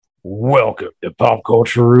Welcome to Pop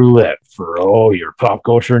Culture Roulette for all your pop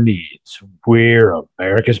culture needs. We're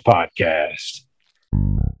America's podcast.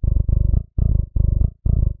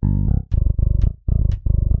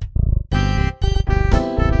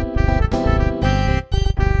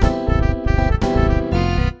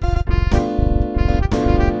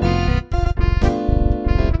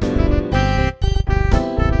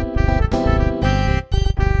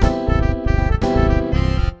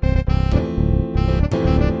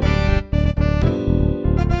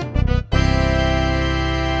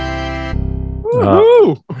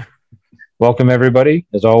 Welcome, everybody.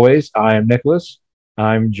 As always, I am Nicholas.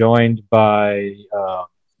 I'm joined by, I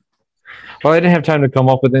didn't have time to come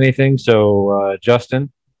up with anything, so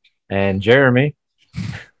Justin and Jeremy.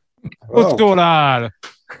 What's going on?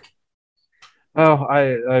 Oh,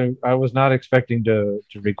 I was not expecting to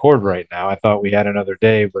record right now. I thought we had another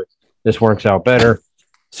day, but this works out better.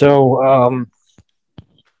 So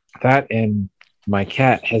that and my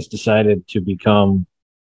cat has decided to become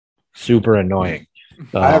super annoying.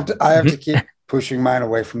 I have to keep pushing mine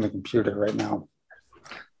away from the computer right now.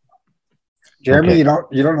 Jeremy, okay.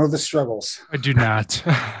 you don't know the struggles. I do not.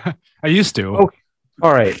 I used to. Okay.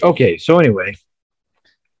 All right. Okay. So anyway,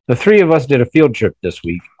 the three of us did a field trip this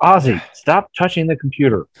week. Ozzy, stop touching the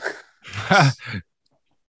computer.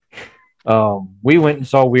 We went and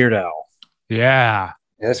saw Weird Al. Yeah.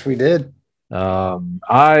 Yes, we did.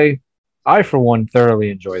 I for one thoroughly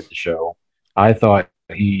enjoyed the show. I thought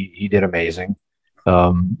he did amazing.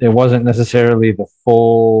 It wasn't necessarily the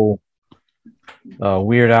full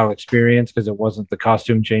Weird Al experience because it wasn't the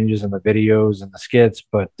costume changes and the videos and the skits,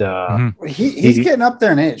 but he's getting up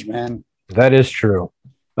there in age, man. That is true.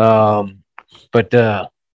 But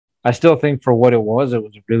I still think for what it was a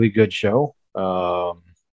really good show. I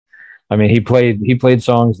mean, he played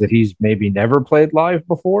songs that he's maybe never played live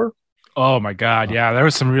before. Oh my God! Yeah, there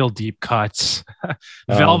was some real deep cuts.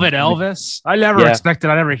 Velvet Elvis. I never expected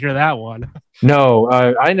I'd ever hear that one. No,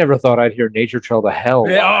 I never thought I'd hear Nature Trail to Hell.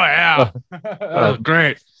 Yeah, oh yeah, that was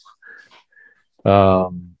great. I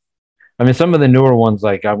mean, some of the newer ones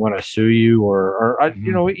like "I Want to Sue You" or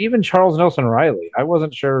even Charles Nelson Riley. I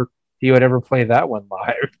wasn't sure he would ever play that one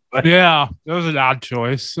live. But, yeah, that was an odd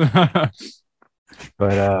choice. But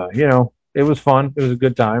it was fun. It was a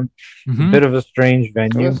good time. Mm-hmm. A bit of a strange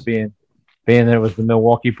venue, being that it was the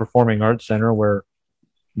Milwaukee Performing Arts Center, where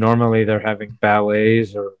normally they're having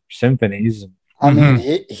ballets or symphonies. I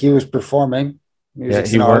mean, he was performing.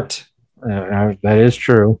 Music's an art. That is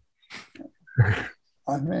true.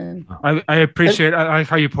 I mean, I appreciate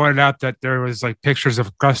how you pointed out that there was like pictures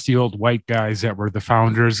of crusty old white guys that were the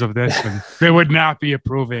founders of this, and they would not be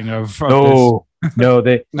approving of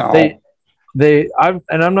this.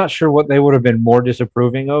 I'm not sure what they would have been more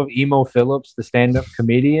disapproving of: Emo Phillips, the stand-up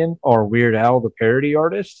comedian, or Weird Al, the parody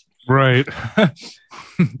artist. Right.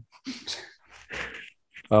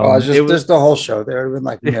 Just the whole show. They would have been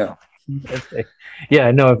like, no. If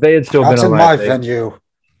they had still been alive, in my venue.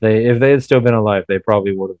 If they had still been alive, they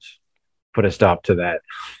probably would have put a stop to that.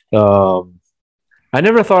 I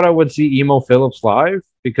never thought I would see Emo Phillips live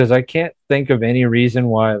because I can't think of any reason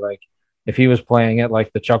why, like, if he was playing at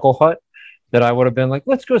like the Chuckle Hut, that I would have been like,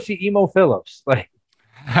 let's go see Emo Phillips. Like,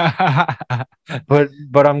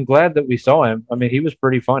 but I'm glad that we saw him. I mean, he was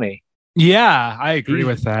pretty funny. Yeah, I agree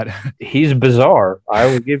with that. He's bizarre. I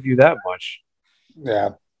will give you that much. Yeah.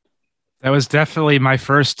 That was definitely my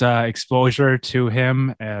first exposure to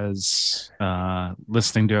him as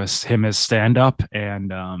listening to him as stand-up,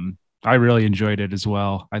 and I really enjoyed it as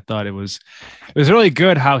well. I thought it was really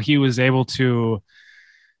good how he was able to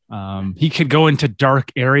he could go into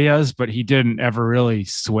dark areas, but he didn't ever really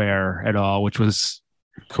swear at all, which was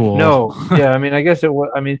cool. No, yeah, I mean, I guess it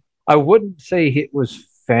was. I mean, I wouldn't say it was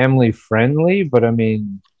family friendly, but I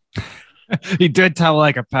mean, he did tell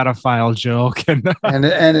like a pedophile joke and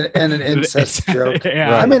an incest joke.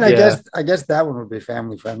 Yeah, right, I mean, I guess that one would be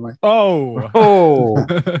family friendly. Oh,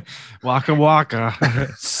 waka waka,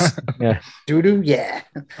 yeah, doo doo, yeah.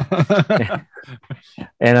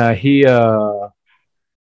 And he.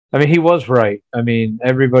 I mean, he was right. I mean,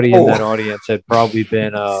 everybody in that audience had probably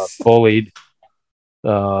been bullied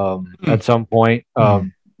at some point.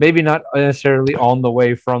 Maybe not necessarily on the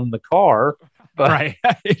way from the car, but right.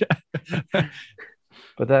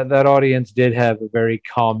 But that audience did have a very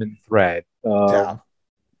common thread. Yeah.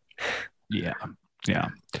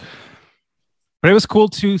 But it was cool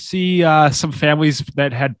to see some families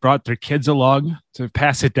that had brought their kids along to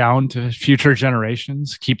pass it down to future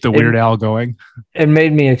generations, keep the Weird Al going. It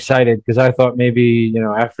made me excited because I thought maybe,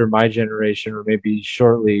 after my generation or maybe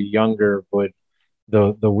shortly younger,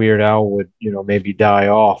 the Weird Al would, maybe die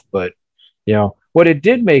off. But, what it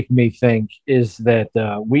did make me think is that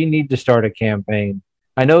we need to start a campaign.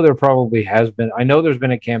 I know there probably has been. I know there's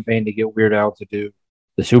been a campaign to get Weird Al to do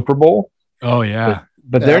the Super Bowl, Oh but yeah.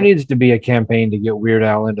 there Yeah. needs to be a campaign to get Weird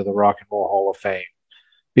Al into the Rock and Roll Hall of Fame Fuck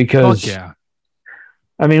because yeah.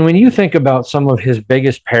 I mean, when you think about some of his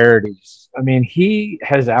biggest parodies, I mean, he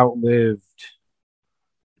has outlived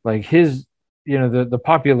like his, the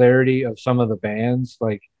popularity of some of the bands.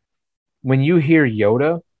 Like when you hear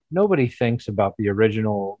Yoda, nobody thinks about the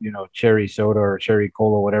original, Cherry Soda or Cherry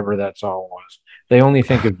Cola, whatever that song was. They only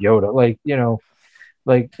think of Yoda.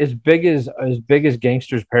 Like as big as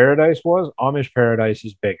Gangster's Paradise was, Amish Paradise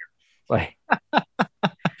is bigger. Like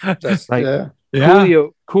That's like yeah. Yeah.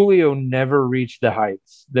 Coolio never reached the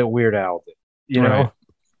heights that Weird Al did. You Right. know,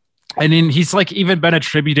 I mean, he's like even been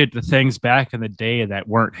attributed to things back in the day that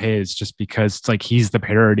weren't his, just because it's like he's the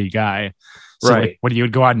parody guy. So Right. like when you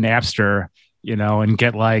would go on Napster, and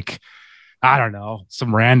get like, I don't know,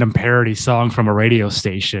 some random parody song from a radio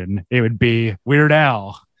station, it would be Weird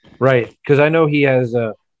Al. Right, because I know he has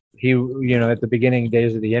at the beginning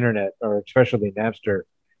days of the internet, or especially Napster,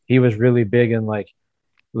 he was really big in like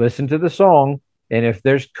listen to the song, and if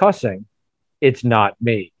there's cussing, it's not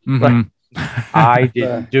me. Like I Mhm.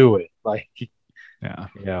 didn't do it. Like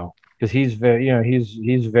Yeah. because he's very,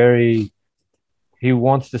 he's very, he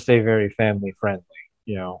wants to stay very family friendly.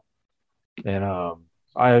 You know, and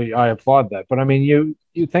I applaud that. But I mean, you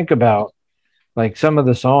think about like some of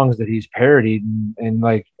the songs that he's parodied, and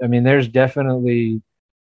like I mean, there's definitely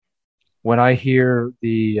when I hear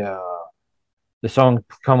the song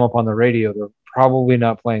come up on the radio, they're probably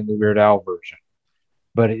not playing the Weird Al version.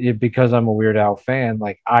 But because I'm a Weird Al fan,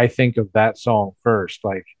 like I think of that song first.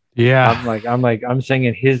 Like Yeah. I'm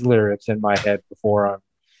singing his lyrics in my head before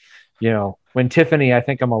when Tiffany, I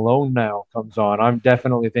think I'm alone now comes on, I'm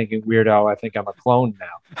definitely thinking Weird Al, I think I'm a clone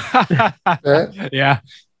now. Yeah.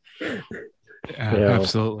 You know,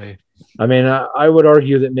 Absolutely. I mean, I would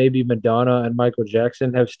argue that maybe Madonna and Michael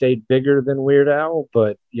Jackson have stayed bigger than Weird Al,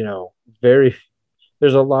 but very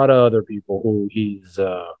there's a lot of other people who he's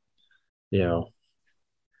you know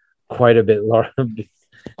quite a bit large,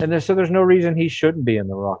 and there's no reason he shouldn't be in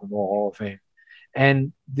the Rock and Roll Hall of Fame.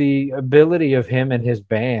 And the ability of him and his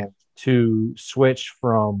band to switch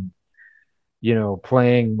from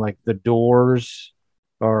playing like the Doors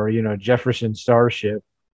or Jefferson Starship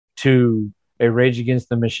to a Rage Against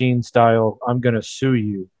the Machine style I'm gonna sue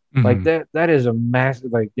you, like Mhm. that is a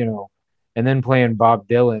massive, and then playing Bob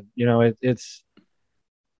Dylan, it's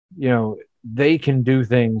they can do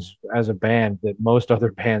things as a band that most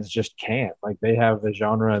other bands just can't. Like they have a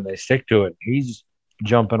genre and they stick to it. He's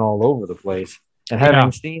jumping all over the place. And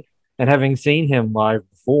Yeah. having seen him live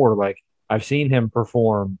before, like I've seen him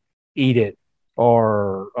perform Eat It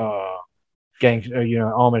or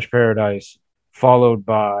Amish Paradise, followed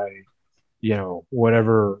by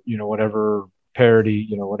whatever parody,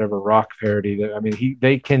 whatever rock parody that I mean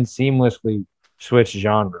they can seamlessly switch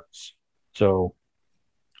genres. So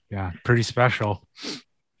Yeah. Pretty special.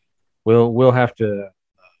 we'll have to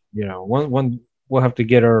one we'll have to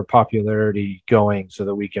get our popularity going so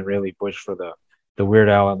that we can really push for the Weird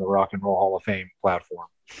Al and the Rock and Roll Hall of Fame platform.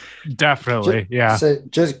 Definitely. Yeah.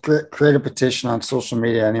 Just create a petition on social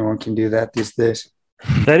media. Anyone can do that these days.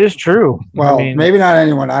 That is true. Well, I mean, maybe not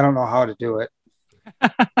anyone. I don't know how to do it.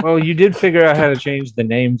 well, you did figure out how to change the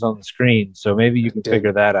names on the screen, so maybe you can did.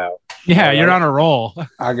 figure that out. Yeah. You're on a roll.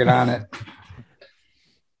 I'll get on it.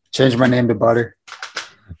 Change my name to Butter.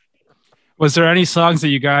 Was there any songs that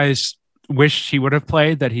you guys wished he would have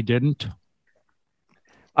played that he didn't?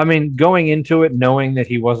 I mean, going into it, knowing that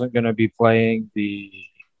he wasn't going to be playing the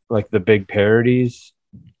big parodies,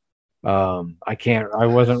 I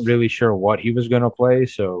wasn't really sure what he was going to play.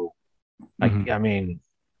 So, Mhm. I mean,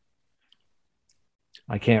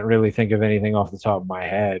 I can't really think of anything off the top of my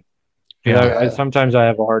head. Yeah. Sometimes I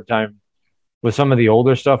have a hard time with some of the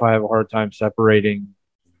older stuff. I have a hard time separating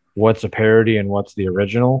what's a parody and what's the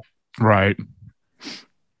original. Right.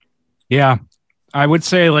 Yeah. I would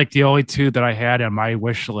say like the only two that I had on my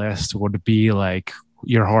wish list would be like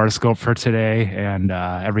Your Horoscope for Today and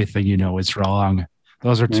Everything You Know Is Wrong.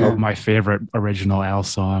 Those are two of my favorite original Al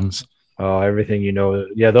songs. Oh, Everything You Know.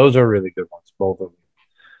 Yeah, those are really good ones, both of them.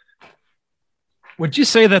 Would you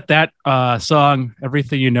say that song,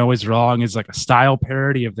 Everything You Know Is Wrong, is like a style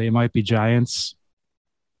parody of They Might Be Giants?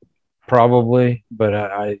 Probably, but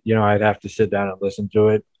I'd have to sit down and listen to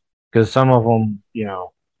it because some of them,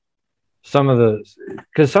 some of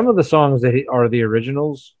the songs that are the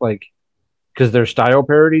originals, like because they're style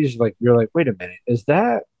parodies, like you're like, wait a minute, is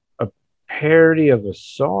that a parody of a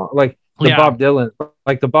song? Like the Bob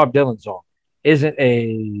Dylan song isn't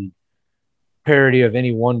parody of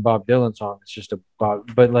any one Bob Dylan song. It's just a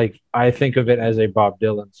Bob, but like I think of it as a Bob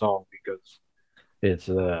Dylan song because it's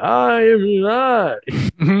I am not.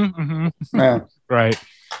 Yeah. Right.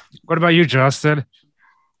 What about you, Justin?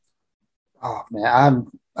 Oh man,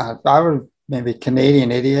 I would maybe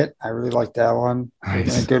Canadian Idiot. I really like that one.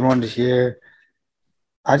 Nice. A good one to hear.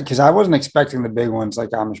 Because I wasn't expecting the big ones like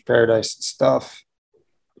Amish Paradise and stuff.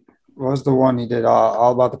 What was the one he did?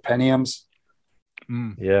 All about the Pentiums,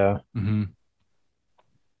 Mm. Yeah. Mm-hmm.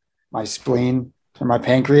 my spleen, or my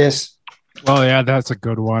pancreas Well, yeah, that's a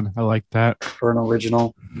good one. I like that. for an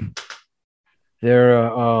original. There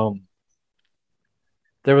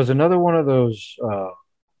was another one of those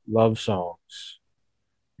love songs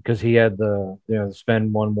because he had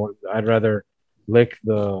spend one more. I'd rather lick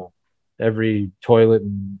the every toilet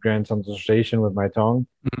in Grand Central Station with my tongue.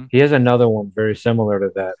 Mhm. He has another one very similar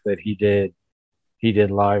to that he did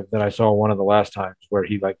live that I saw one of the last times where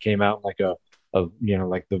he like came out in like a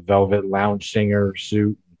like the Velvet Lounge singer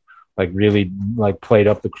suit, like really like played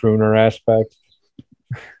up the crooner aspect.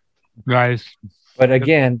 Nice. But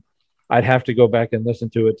again, I'd have to go back and listen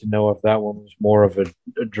to it to know if that one was more of a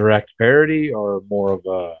direct parody or more of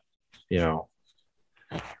a, you know,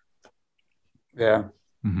 Yeah.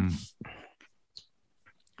 Mm-hmm.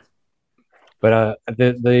 but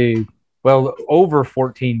the well over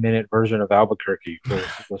 14-minute version of Albuquerque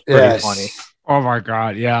was pretty Yes. funny. Oh my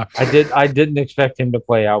God. Yeah. I didn't expect him to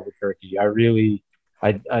play Albuquerque. I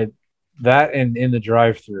that and In the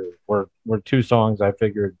Drive-Through were two songs I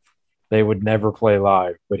figured they would never play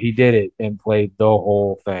live, but he did it and played the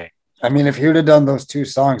whole thing. I mean, if he would have done those two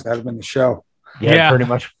songs, that'd have been the show. Yeah, pretty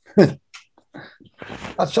much.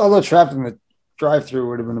 Although Trapped in the Drive-Through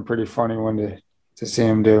would have been a pretty funny one to see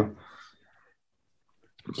him do.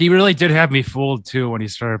 He really did have me fooled too when he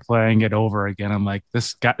started playing it over again. I'm like,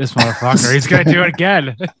 this motherfucker, he's gonna do it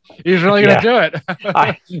again. He's really gonna do it.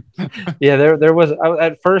 There was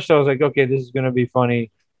at first I was like, okay, this is gonna be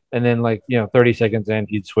funny, and then 30 seconds in,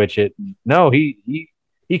 he'd switch it. No, he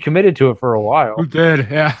committed to it for a while. Who did?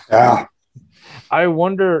 Yeah. Yeah. I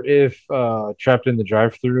wonder if Trapped in the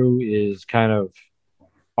Drive-Through is kind of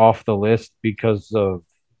off the list because of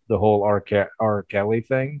the whole R. Kelly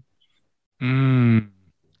thing.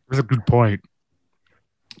 That's a good point.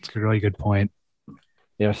 It's a really good point.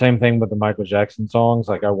 Same thing with the Michael Jackson songs.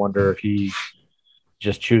 Like, I wonder if he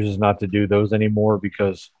just chooses not to do those anymore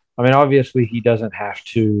because, I mean, obviously he doesn't have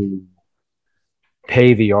to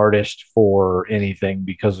pay the artist for anything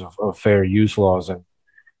because of fair use laws. And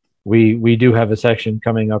we do have a section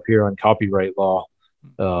coming up here on copyright law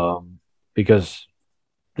because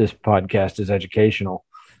this podcast is educational.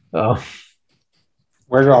 Where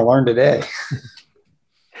did I learn today?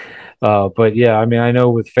 But yeah, I mean, I know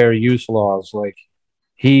with fair use laws, like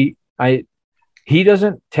he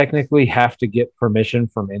doesn't technically have to get permission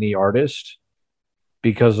from any artist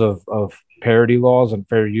because of parody laws and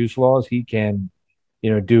fair use laws. He can,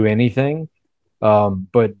 do anything.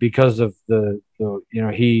 But because of the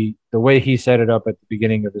way he set it up at the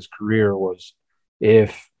beginning of his career was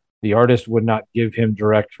if the artist would not give him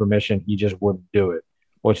direct permission, he just wouldn't do it,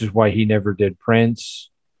 which is why he never did Prince.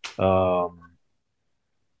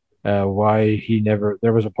 Why he never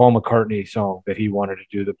there was a Paul McCartney song that he wanted to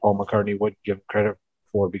do that Paul McCartney wouldn't give him credit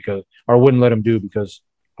for wouldn't let him do because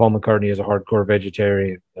Paul McCartney is a hardcore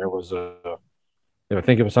vegetarian. There was I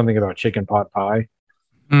think it was something about chicken pot pie.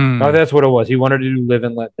 Oh, that's what it was. He wanted to do Live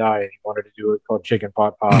and Let Die, and he wanted to do it called Chicken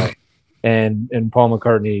Pot Pie. and Paul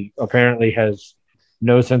McCartney apparently has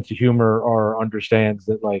no sense of humor or understands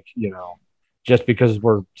that, just because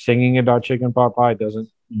we're singing about chicken pot pie doesn't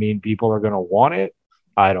mean people are going to want it.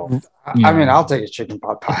 I don't. I mean, I'll take a chicken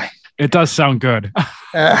pot pie. It does sound good.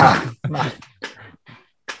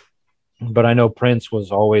 But I know Prince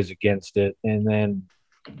was always against it. And then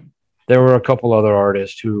there were a couple other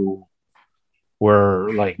artists who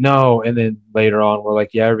were like, no. And then later on, we're like,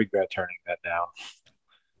 yeah, I regret turning that down.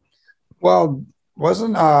 Well,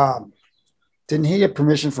 didn't he get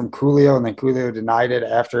permission from Coolio and then Coolio denied it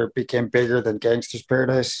after it became bigger than Gangsta's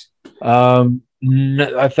Paradise?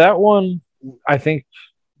 That one, I think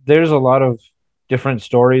there's a lot of different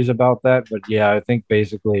stories about that. But yeah, I think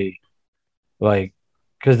basically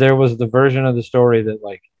because there was the version of the story that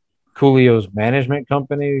Coolio's management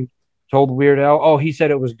company told Weird Al, oh, he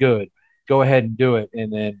said it was good. Go ahead and do it.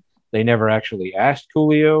 And then they never actually asked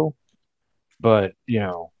Coolio. But,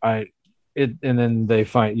 and then they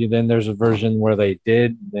then there's a version where they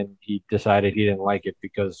did. And then he decided he didn't like it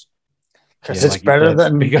because it's better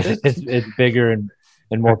than because it's bigger and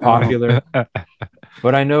more popular.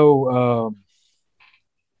 But I know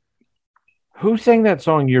who sang that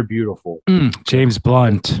song "You're Beautiful." James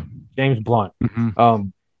Blunt. James Blunt.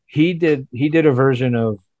 Mhm. He did a version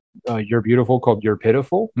of "You're Beautiful" called "You're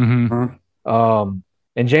Pitiful." Mhm.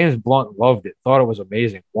 And James Blunt loved it, thought it was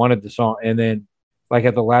amazing, wanted the song, and then like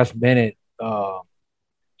at the last minute,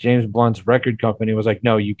 James Blunt's record company was like,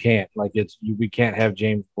 "No, you can't. Like we can't have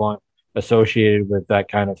James Blunt associated with that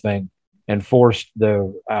kind of thing," and forced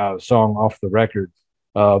the song off the record.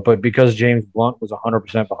 But because James Blunt was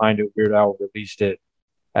 100% behind it, Weird Al released it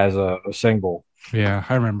as a single. Yeah,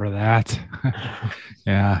 I remember that.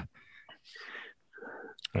 Yeah.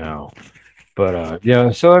 No, but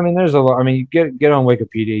yeah. So I mean, there's a lot. I mean, you get on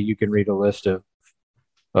Wikipedia, you can read a list of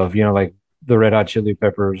like the Red Hot Chili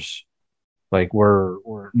Peppers. Like we're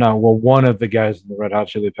no, well, one of the guys in the Red Hot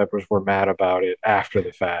Chili Peppers were mad about it after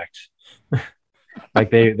the fact. Like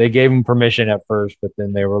they gave him permission at first, but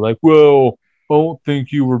then they were like, "Well, I don't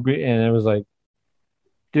think you were," and it was like,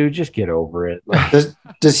 dude, just get over it. Like,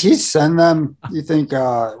 Does he send them, you think,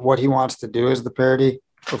 what he wants to do is the parody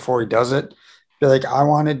before he does it? Be like, I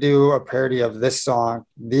want to do a parody of this song.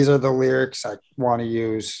 These are the lyrics I want to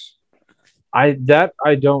use. I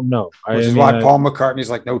don't know. Which is mean, why Paul McCartney's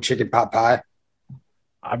like, no chicken pot pie.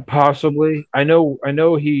 I possibly I know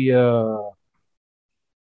he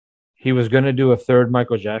was gonna do a third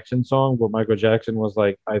Michael Jackson song, but Michael Jackson was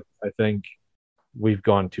like, I think we've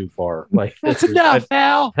gone too far. Like That's enough,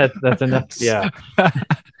 Al. That's enough. Yeah.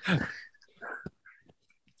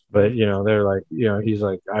 But they're like, he's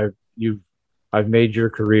like, I've made your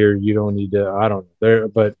career. You don't need to. I don't know.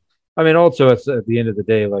 But I mean, also, it's at the end of the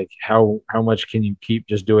day, like how much can you keep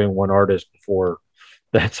just doing one artist before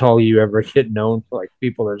that's all you ever get known for? Like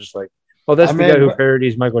people are just like, oh, that's the guy who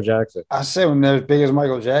parodies Michael Jackson. I say when they're as big as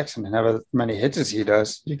Michael Jackson and have as many hits as he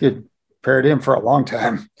does, you could parody him for a long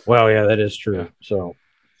time. Well, yeah, that is true. Yeah. So,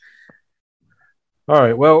 all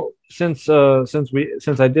right. Well, since I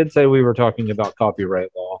did say we were talking about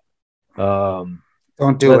copyright law,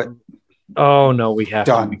 don't do it. Oh no, we have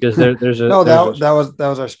to because there's a no. That was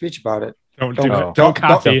our speech about it. Don't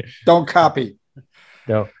copy. Don't copy.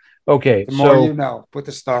 No. Okay. The more you know. Put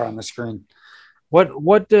the star on the screen.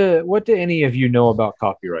 What do any of you know about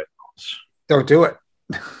copyright laws? Don't do it.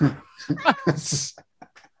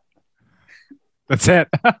 That's it.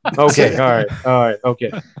 Okay. All right.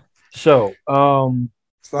 Okay. So,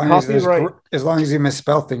 as long as you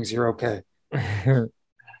misspell things, you're okay.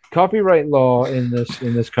 Copyright law in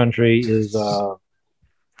this country is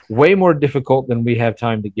way more difficult than we have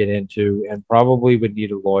time to get into, and probably would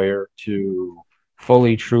need a lawyer to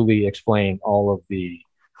fully, truly explain all of the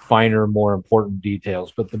finer, more important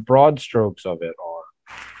details. But the broad strokes of it are: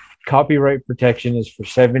 copyright protection is for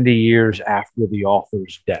 70 years after the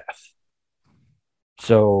author's death.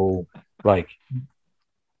 So, if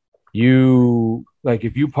you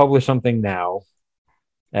publish something now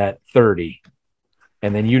at 30,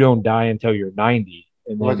 and then you don't die until you're 90,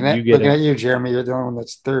 and then looking at you, Jeremy, you're the one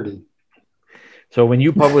that's 30. So when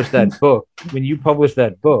you publish that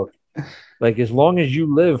book, like as long as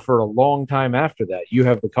you live for a long time after that, you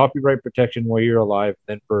have the copyright protection while you're alive,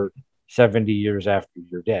 then for 70 years after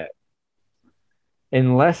you're dead.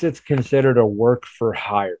 Unless it's considered a work for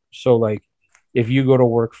hire. So like if you go to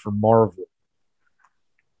work for Marvel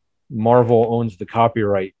owns the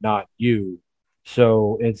copyright, not you.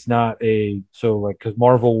 So it's not because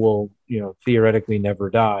Marvel will, theoretically never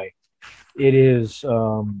die. It is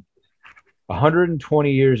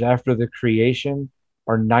 120 years after the creation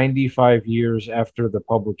or 95 years after the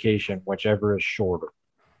publication, whichever is shorter.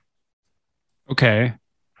 Okay.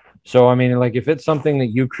 So, I mean, like if it's something that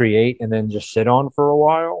you create and then just sit on for a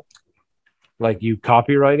while, like you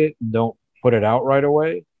copyright it and don't put it out right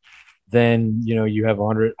away, then, you have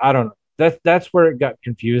 100. I don't know. That's where it got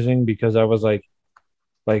confusing because I was like,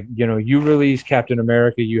 you release Captain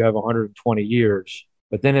America, you have 120 years,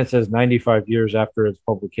 but then it says 95 years after its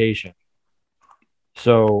publication.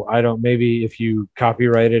 So maybe if you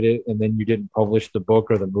copyrighted it and then you didn't publish the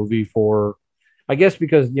book or the movie I guess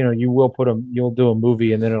because, you'll do a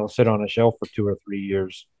movie and then it'll sit on a shelf for 2 or 3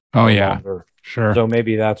 years. Oh yeah, longer. Sure. So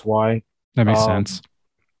maybe that's why. That makes sense.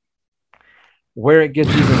 Where it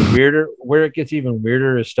gets even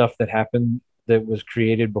weirder is stuff that happened that was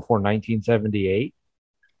created before 1978.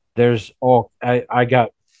 I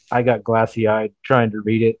got glassy eyed trying to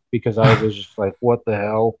read it because I was just like, what the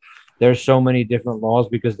hell? There's so many different laws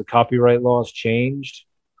because the copyright laws changed.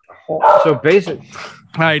 So basically,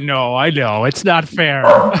 I know, it's not fair.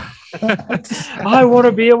 I want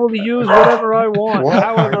to be able to use whatever I want,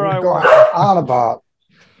 however I want. On about.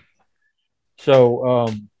 So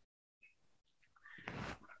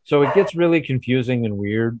it gets really confusing and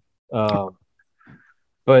weird.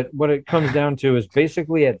 But what it comes down to is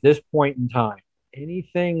basically at this point in time,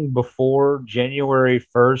 anything before January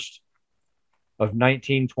 1st of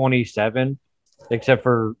 1927, except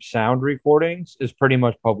for sound recordings, is pretty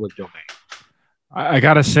much public domain. I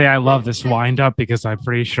gotta say, I love this wind up because I'm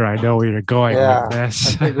pretty sure I know where you're going Yeah, with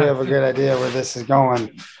this. I think we have a good idea where this is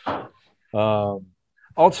going.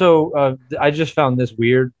 Also, I just found this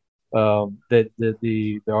weird that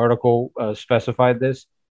the article specified this.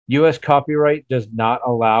 U.S. copyright does not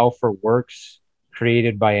allow for works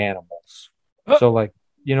created by animals. So, like,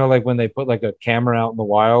 like when they put like a camera out in the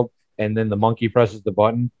wild and then the monkey presses the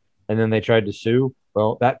button and then they tried to sue.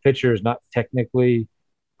 Well, that picture is not technically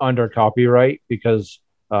under copyright because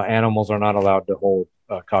animals are not allowed to hold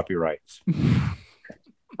copyrights.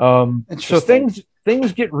 So things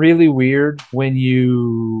get really weird when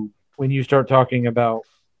you start talking about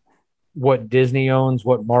what Disney owns,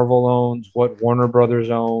 what Marvel owns, what Warner Brothers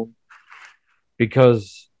own,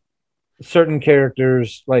 because certain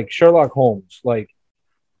characters like Sherlock Holmes, like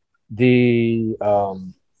the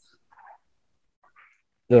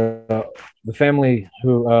family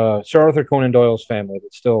who Sir Arthur Conan Doyle's family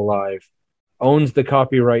that's still alive owns the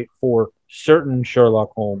copyright for certain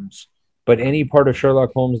Sherlock Holmes, but any part of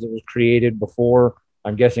Sherlock Holmes that was created before,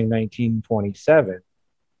 I'm guessing 1927,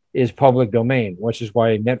 is public domain, which is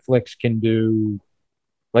why Netflix can do,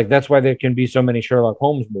 like, that's why there can be so many Sherlock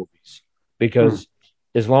Holmes movies, because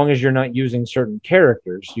as long as you're not using certain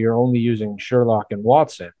characters, you're only using Sherlock and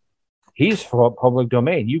Watson. He's public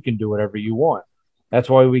domain. You can do whatever you want. That's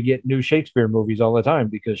why we get new Shakespeare movies all the time,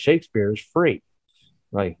 because Shakespeare is free.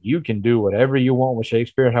 Like, you can do whatever you want with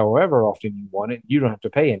Shakespeare, however often you want it. You don't have to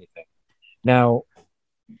pay anything. Now,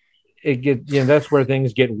 that's where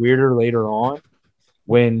things get weirder later on,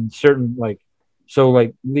 when certain like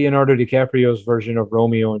Leonardo DiCaprio's version of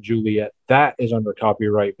Romeo and Juliet, that is under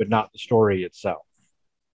copyright, but not the story itself.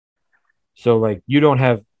 So like you don't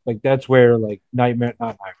have like that's where like not Nightmare on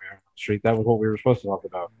Elm Street. That was what we were supposed to talk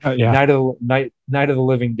about. Yeah. Night of the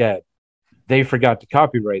Living Dead. They forgot to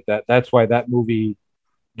copyright that. That's why that movie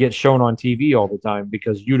gets shown on TV all the time,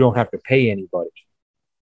 because you don't have to pay anybody.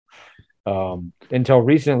 Until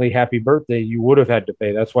recently, Happy Birthday, you would have had to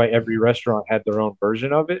pay. That's why every restaurant had their own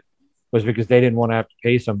version of it, was because they didn't want to have to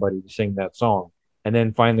pay somebody to sing that song. And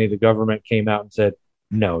then finally the government came out and said,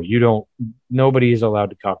 no, you don't, nobody is allowed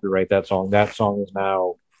to copyright that song. That song is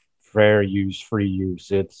now fair use, free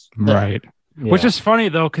use. It's right. Yeah. Which is funny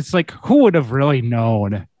though, because like who would have really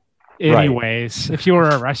known anyways, if you were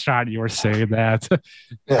a restaurant, you were saying that.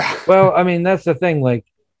 Yeah. Well, I mean, that's the thing. Like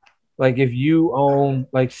if you own,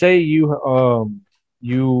 like say you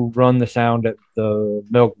run the sound at the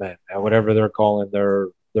Milkmen, at whatever they're calling their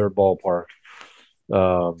ballpark.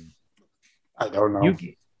 I don't know.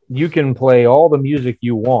 You can play all the music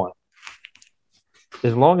you want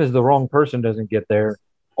as long as the wrong person doesn't get there.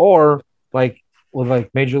 Or like with like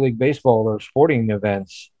Major League Baseball or sporting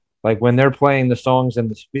events, like when they're playing the songs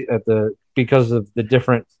and because of the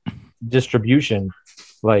different distribution,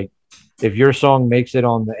 like if your song makes it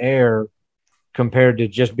on the air compared to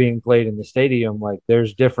just being played in the stadium, like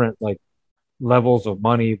there's different like levels of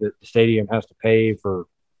money that the stadium has to pay for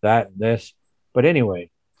that and this. But anyway,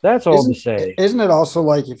 that's all to say. Isn't it also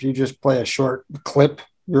like if you just play a short clip,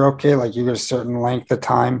 you're okay? Like you get a certain length of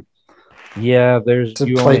time. Yeah, there's to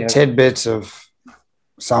play tidbits of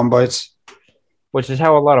sound bites, which is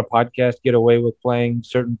how a lot of podcasts get away with playing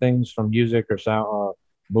certain things from music or sound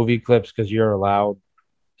movie clips, because you're allowed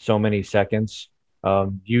so many seconds.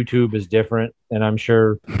 YouTube is different, and I'm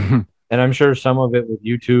sure some of it with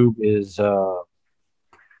YouTube is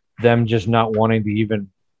them just not wanting to even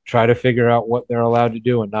try to figure out what they're allowed to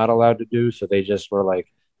do and not allowed to do, so they just were like,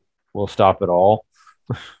 we'll stop it all.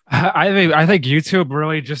 I think YouTube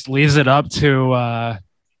really just leaves it up to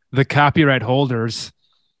the copyright holders,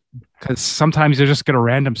 because sometimes you just get a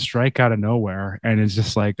random strike out of nowhere and it's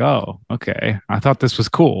just like, oh, okay, I thought this was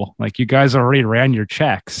cool, like you guys already ran your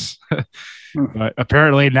checks. But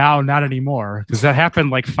apparently now not anymore, because that happened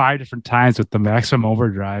like 5 different times with the Maximum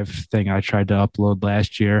Overdrive thing I tried to upload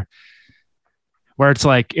last year, where it's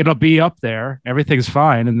like it'll be up there, everything's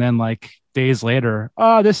fine, and then like days later,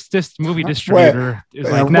 oh, this movie distributor is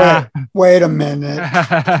like, nah. Wait a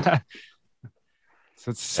minute.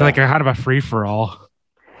 So it's like a kind of a free-for-all.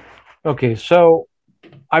 Okay, so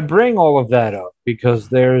I bring all of that up because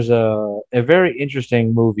there's a very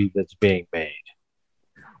interesting movie that's being made.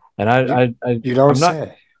 And you don't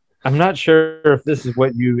say. I'm not sure if this is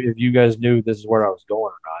if you guys knew this is where I was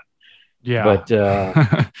going or not. Yeah.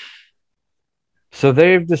 But so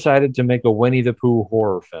they've decided to make a Winnie the Pooh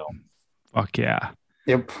horror film. Fuck yeah.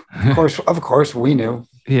 Yep. Of course we knew.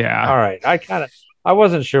 Yeah. All right. I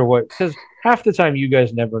wasn't sure because half the time you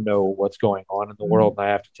guys never know what's going on in the world, and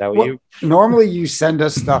I have to tell Well, you. normally you send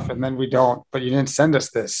us stuff and then we don't, but you didn't send us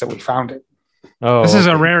this, so we found it. Oh, This is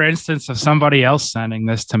a okay. rare instance of somebody else sending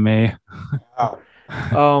this to me. Oh,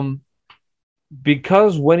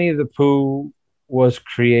 Because Winnie the Pooh was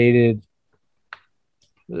created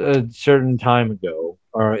a certain time ago,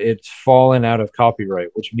 or it's fallen out of copyright,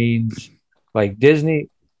 which means like Disney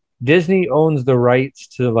owns the rights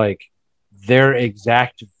to like their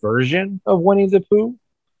exact version of Winnie the Pooh,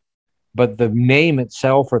 but the name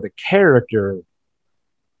itself or the character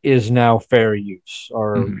is now fair use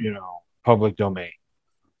or Mhm. public domain.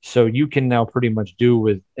 So you can now pretty much do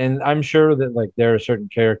with, and I'm sure that like there are certain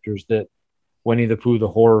characters that Winnie the Pooh, the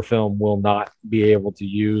horror film, will not be able to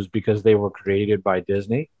use because they were created by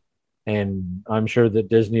Disney. And I'm sure that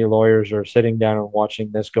Disney lawyers are sitting down and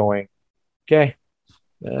watching this going, okay,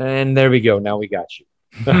 and there we go. Now we got you.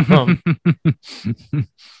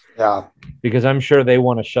 yeah. Because I'm sure they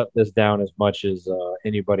want to shut this down as much as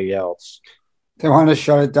anybody else. They want to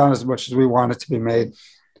shut it down as much as we want it to be made.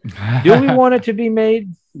 Do we want it to be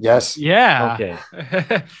made? Yes. Yeah.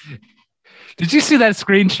 Okay. Did you see that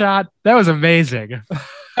screenshot? That was amazing.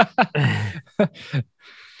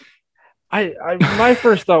 My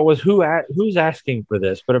first thought was who's asking for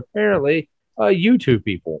this, but apparently you two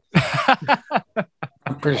people.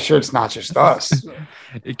 I'm pretty sure it's not just us.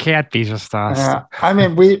 It can't be just us. Yeah. I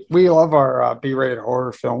mean, we love our B-rated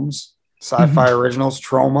horror films, sci-fi originals,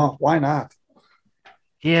 Trauma. Why not?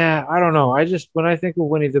 Yeah, I don't know. I just when I think of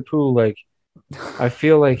Winnie the Pooh, like I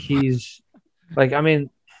feel like he's like I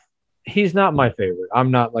mean, he's not my favorite.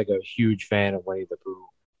 I'm not like a huge fan of Winnie the Pooh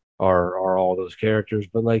or all those characters,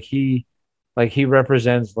 but like he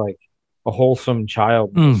represents like a wholesome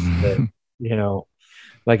childness that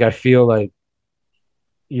like I feel like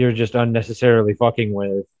you're just unnecessarily fucking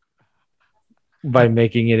with by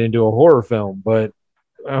making it into a horror film. But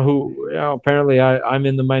apparently I'm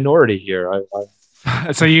in the minority here.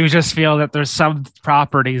 So you just feel that there's some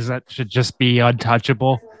properties that should just be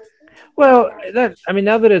untouchable. Well,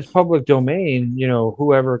 now that it's public domain,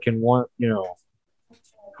 whoever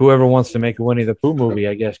wants to make a Winnie the Pooh movie,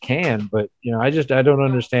 I guess can. But I don't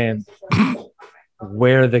understand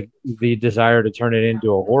where the desire to turn it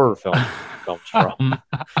into a horror film comes from.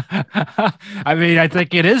 I mean, I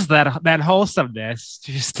think it is that wholesomeness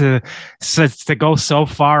just to go so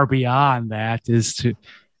far beyond that is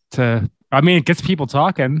to. I mean, it gets people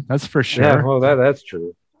talking. That's for sure. Yeah, well, that's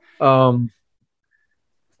true. So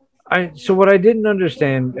what I didn't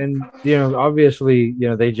understand, and obviously,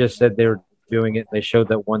 they just said they were doing it. They showed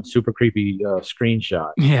that one super creepy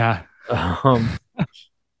screenshot. Yeah.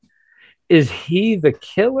 Is he the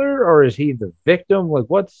killer or is he the victim? Like,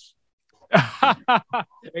 what's?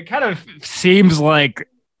 It kind of seems like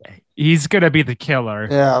he's gonna be the killer.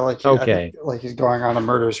 Yeah, like okay, like he's going on a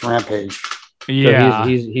murderous rampage. Yeah, so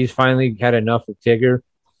he's finally had enough of Tigger.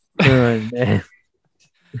 I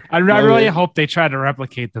really hope they try to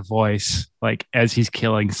replicate the voice, like as he's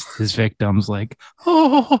killing his victims, like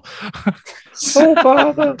oh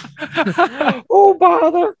bother, oh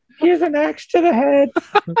bother, here's an axe to the head.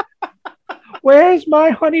 Where's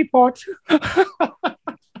my honey pot?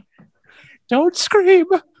 Don't scream.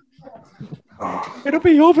 It'll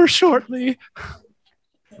be over shortly.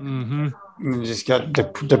 Mm-hmm. You just got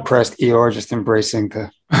depressed Eeyore just embracing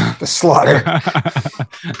the slaughter.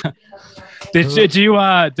 Did you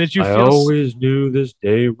I always knew this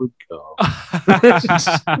day would come.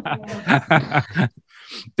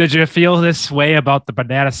 Did you feel this way about the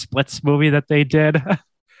Banana Splits movie that they did?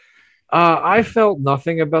 I felt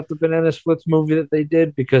nothing about the Banana Splits movie that they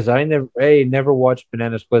did because I never watched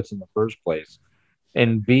Banana Splits in the first place,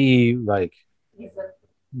 and B, like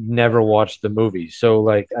never watched the movie. So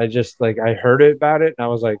like I just like I heard about it and I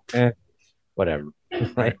was like, whatever.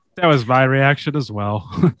 That was my reaction as well.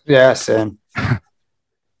 Yeah, same.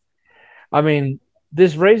 I mean,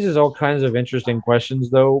 this raises all kinds of interesting questions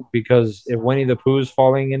though, because if Winnie the Pooh is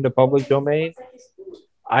falling into public domain,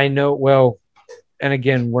 I know well. And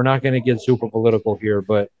again, we're not going to get super political here,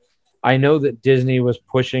 but I know that Disney was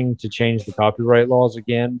pushing to change the copyright laws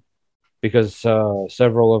again because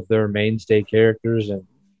several of their mainstay characters and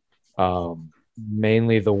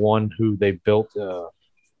mainly the one who they built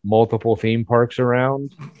multiple theme parks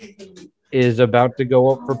around is about to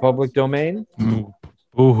go up for public domain. Ooh.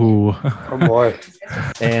 Oh boy.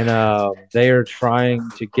 And they are trying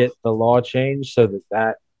to get the law changed so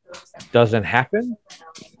that doesn't happen.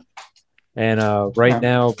 And right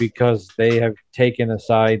now, because they have taken a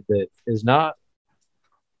side that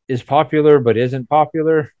is popular but isn't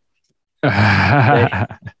popular,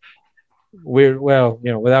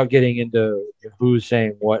 without getting into who's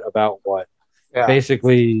saying what about what, Yeah.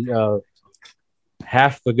 basically,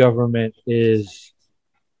 half the government is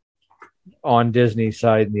on Disney's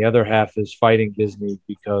side, and the other half is fighting Disney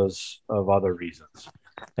because of other reasons.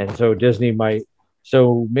 And so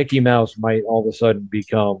Mickey Mouse might all of a sudden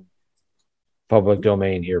become public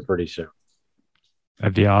domain here pretty soon.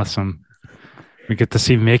 That'd be awesome. We get to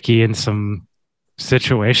see Mickey in some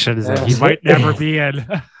situations that he might never be in.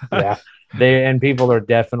 Yeah, people are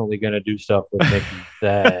definitely going to do stuff with Mickey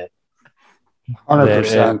that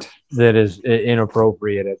 100%. that is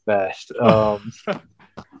inappropriate at best. Oh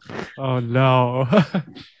no.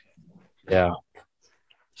 Yeah.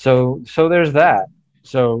 So there's that.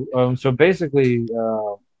 So basically,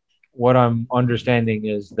 what I'm understanding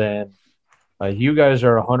is then you guys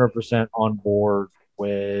are 100% on board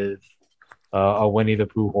with a Winnie the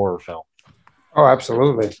Pooh horror film. Oh,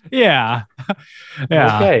 absolutely. Yeah.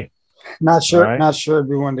 Yeah. Okay. Not sure. All right. Not sure it'd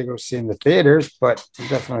be one to go see in the theaters, but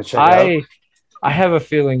definitely check it out. I have a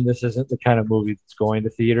feeling this isn't the kind of movie that's going to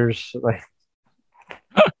theaters. Like,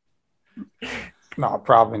 No,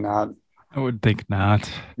 probably not. I would think not.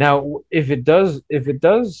 now, if it does,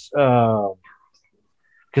 because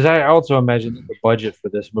I also imagine that the budget for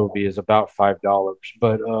this movie is about $5.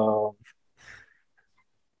 But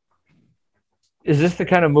is this the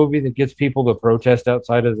kind of movie that gets people to protest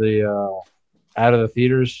outside of the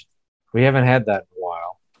theaters? We haven't had that in a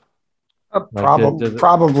while.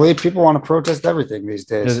 Probably people want to protest everything these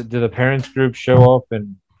days. Do the parents group show up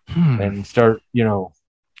and start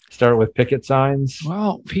with picket signs?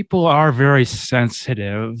 Well, people are very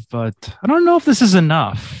sensitive, but I don't know if this is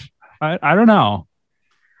enough. I don't know.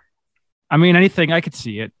 I mean, anything, I could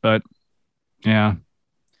see it, but yeah.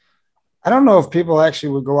 I don't know if people actually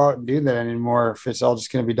would go out and do that anymore, if it's all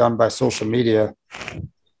just going to be done by social media.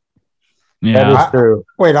 Yeah. That is true.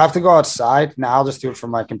 Wait, I have to go outside? Now I'll just do it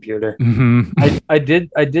from my computer. Mm-hmm. I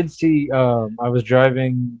did see, I was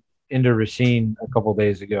driving into Racine a couple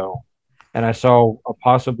days ago, and I saw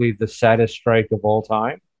possibly the saddest strike of all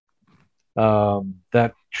time.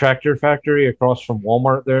 That tractor factory across from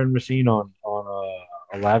Walmart there in Racine on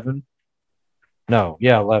 11. No,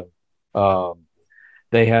 yeah, 11.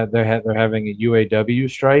 They're having a UAW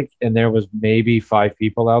strike, and there was maybe 5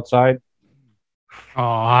 people outside.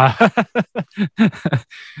 Oh,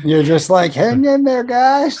 You're just like, hang in there,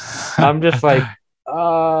 guys. I'm just like,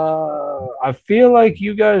 I feel like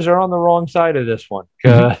you guys are on the wrong side of this one.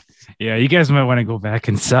 yeah, you guys might want to go back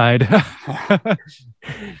inside.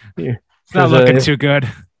 It's not looking too good.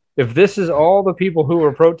 If this is all the people who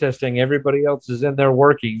are protesting, everybody else is in there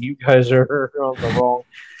working. You guys are on the wrong.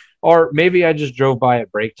 Or maybe I just drove by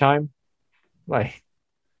at break time. Like,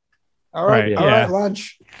 all right, Right, all yeah. right,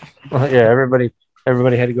 lunch. well, yeah,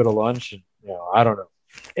 everybody had to go to lunch, and I don't know.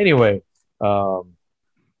 Anyway,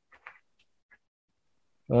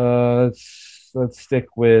 let's stick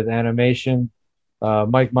with animation.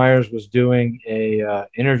 Mike Myers was doing a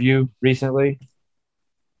interview recently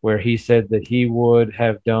where he said that he would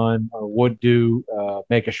have done or would do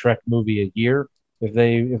make a Shrek movie a year if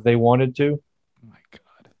they wanted to. Oh my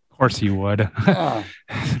God. Of course he would. Yeah.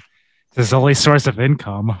 It's his only source of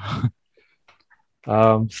income.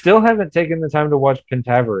 Still haven't taken the time to watch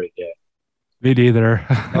Pentaveret yet. Me neither.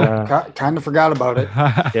 Kind of forgot about it.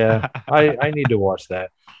 Yeah, I need to watch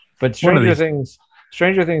that. But One of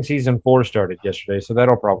Stranger Things season 4 started yesterday, so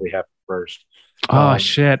that'll probably happen first. Oh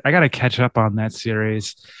shit! I gotta catch up on that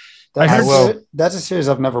series. That's a series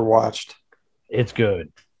I've never watched. It's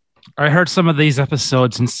good. I heard some of these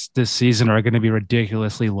episodes this season are going to be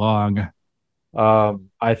ridiculously long.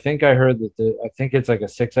 I think I heard that I think it's like a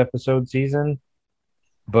 6-episode season,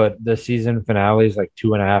 but the season finale is like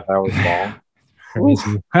 2.5 hours long.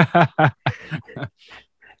 Crazy.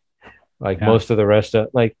 Like Yeah. most of the rest of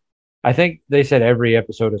I think they said every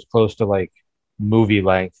episode is close to like movie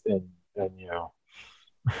length, and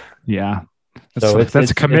Yeah, So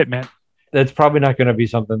that's a commitment. that's probably not going to be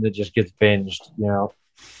something that just gets binged.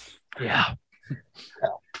 Yeah.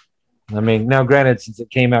 I mean, now granted, since it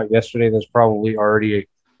came out yesterday, there's probably already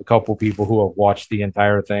a couple people who have watched the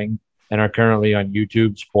entire thing and are currently on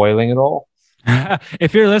YouTube spoiling it all.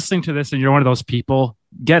 If you're listening to this and you're one of those people,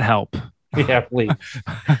 get help. Yeah, please.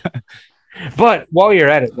 But while you're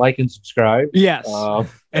at it, like and subscribe. Yes.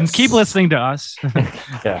 And keep listening to us.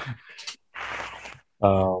 Yeah.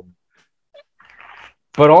 But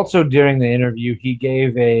also during the interview, he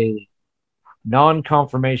gave a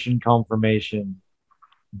non-confirmation confirmation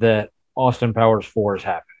that Austin Powers 4 is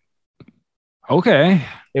happening. Okay.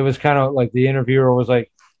 It was kind of like the interviewer was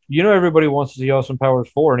like, everybody wants to see Austin Powers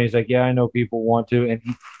 4. And he's like, yeah, I know people want to. And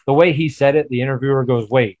the way he said it, the interviewer goes,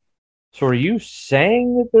 wait, So are you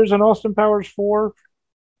saying that there's an Austin Powers 4?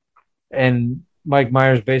 And Mike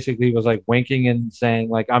Myers basically was like winking and saying,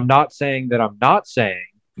 like, I'm not saying that I'm not saying.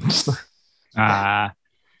 Ah,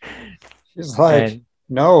 He's like, And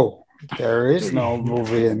no, there is no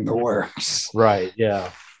movie in the works. right,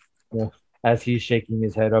 yeah. Yeah. As he's shaking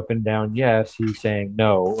his head up and down, yes, he's saying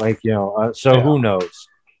no. Like, so Yeah. who knows?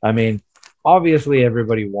 I mean, obviously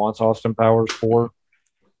everybody wants Austin Powers 4.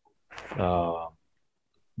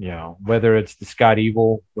 Whether it's the Scott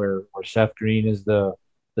Evil where Seth Green is the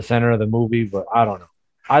center of the movie, but I don't know.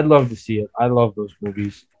 I'd love to see it. I love those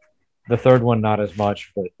movies. The third one, not as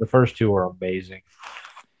much, but the first two are amazing.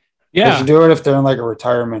 They yeah. should do it if they're in like a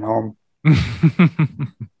retirement home,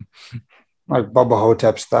 like Bubba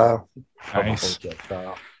Hotep style. Nice. Bubba Hotep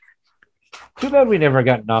style. Too bad we never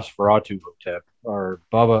got Nosferatu Hotep or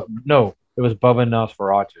Bubba. No, it was Bubba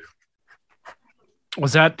Nosferatu.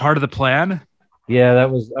 Was that part of the plan? Yeah, that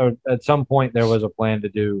was at some point there was a plan to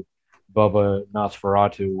do Bubba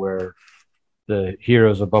Nosferatu where the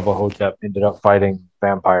heroes of Bubba Hotep ended up fighting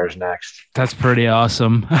vampires next. That's pretty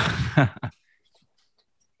awesome.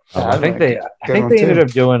 I think they ended up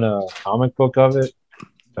doing a comic book of it,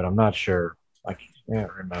 but I'm not sure. I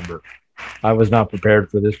can't remember. I was not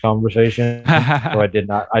prepared for this conversation, so I did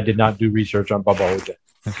not do research on Bubba Hotep.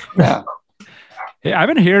 Yeah. Yeah, I've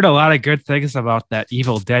been hearing a lot of good things about that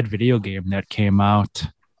Evil Dead video game that came out.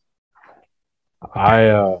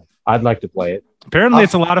 I'd like to play it. Apparently,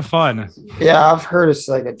 it's a lot of fun. Yeah, I've heard it's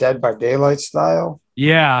like a Dead by Daylight style,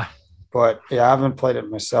 Yeah. but yeah, I haven't played it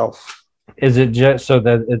myself. Is it just so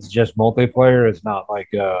that it's just multiplayer? It's not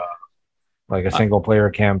like a single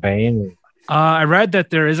player campaign. I read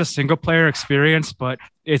that there is a single player experience, but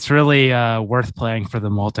it's really worth playing for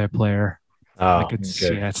the multiplayer. Oh,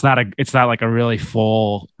 it's not like a really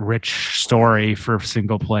full, rich story for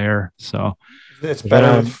single player. So it's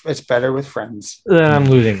better. It's better with friends. Then I'm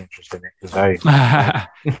losing interest in it because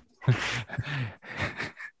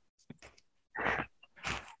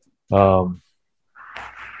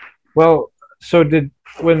Well, so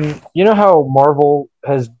when you know how Marvel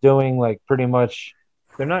has doing like pretty much,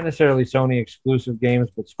 they're not necessarily Sony exclusive games,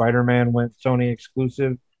 but Spider-Man went Sony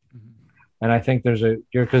exclusive. And I think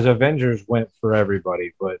because Avengers went for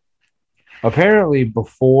everybody, but apparently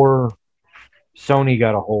before Sony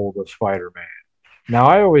got a hold of Spider-Man. Now,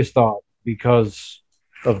 I always thought because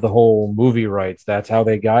of the whole movie rights, that's how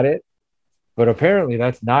they got it. But apparently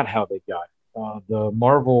that's not how they got it. The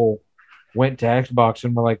Marvel went to Xbox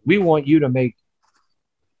and were like, we want you to make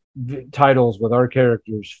titles with our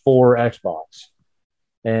characters for Xbox.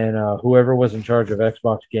 And whoever was in charge of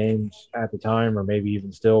Xbox games at the time, or maybe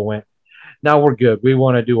even still, went, now we're good. We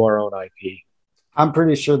want to do our own IP. I'm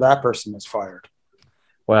pretty sure that person is fired.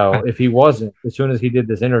 Well, if he wasn't, as soon as he did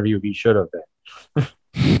this interview, he should have been.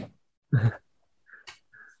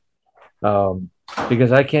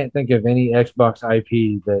 Because I can't think of any Xbox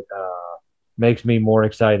IP that makes me more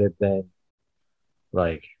excited than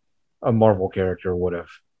like a Marvel character would have.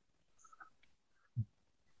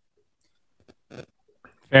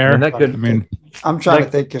 Fair. I'm trying to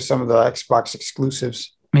think of some of the Xbox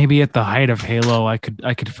exclusives. Maybe at the height of Halo, I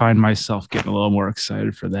could find myself getting a little more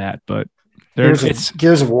excited for that. But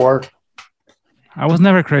Gears of War. I was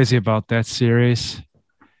never crazy about that series.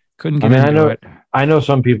 Couldn't get into it. I know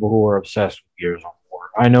some people who are obsessed with Gears of War.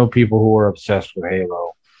 I know people who are obsessed with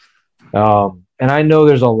Halo. And I know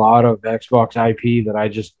there's a lot of Xbox IP that I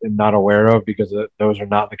just am not aware of because those are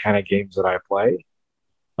not the kind of games that I play.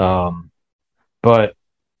 But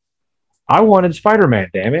I wanted Spider-Man,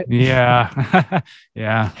 damn it. Yeah.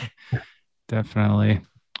 Yeah, definitely.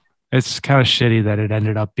 It's kind of shitty that it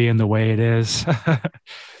ended up being the way it is.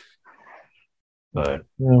 But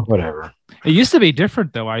whatever. It used to be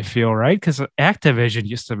different, though, I feel, right? Because Activision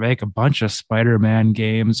used to make a bunch of Spider-Man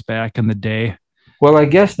games back in the day. Well, I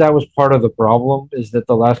guess that was part of the problem, is that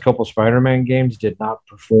the last couple Spider-Man games did not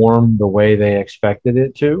perform the way they expected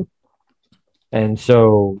it to. And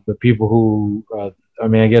so the people who,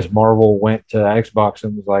 I guess Marvel went to Xbox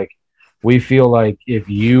and was like, we feel like if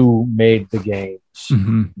you made the games,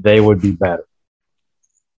 they would be better.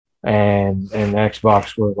 And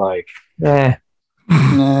Xbox was like,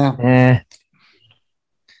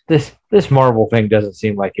 This Marvel thing doesn't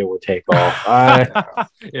seem like it would take off.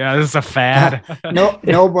 Yeah, this is a fad.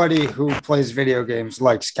 Nobody who plays video games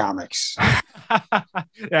likes comics.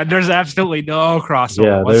 Yeah, there's absolutely no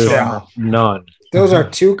crossover whatsoever. There's none. Those are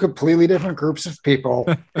two completely different groups of people.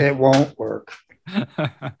 It won't work.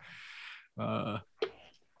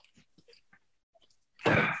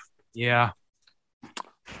 Yeah.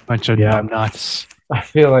 Bunch of nuts. I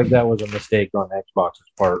feel like that was a mistake on Xbox's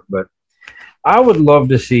part, but I would love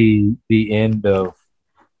to see the end of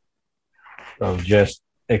just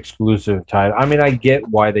exclusive title. I mean, I get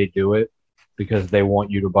why they do it because they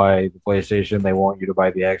want you to buy the PlayStation, they want you to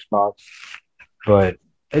buy the Xbox, but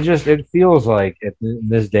it feels like in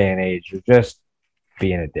this day and age, you're just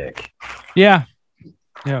being a dick. Yeah.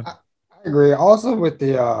 I agree. Also with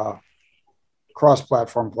the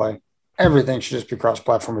cross-platform play, everything should just be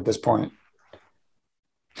cross-platform at this point.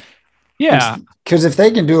 Yeah. Because if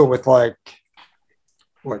they can do it with like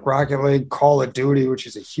Rocket League, Call of Duty, which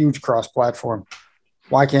is a huge cross-platform,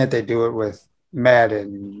 why can't they do it with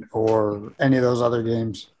Madden or any of those other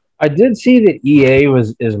games? I did see that EA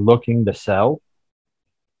is looking to sell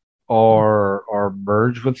or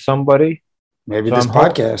merge with somebody. Maybe so this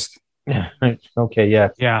podcast. Okay, yeah.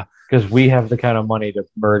 Yeah. Because we have the kind of money to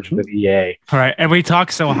merge with EA. Right. And we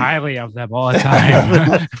talk so highly of them all the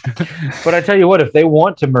time. But I tell you what, if they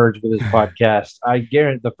want to merge with this podcast, I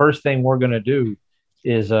guarantee the first thing we're going to do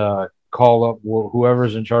is call up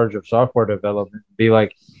whoever's in charge of software development and be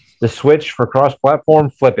like, the switch for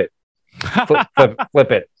cross-platform, flip it.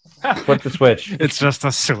 Flip it. Flip the switch. It's just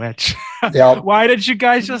a switch. Yeah. Why did you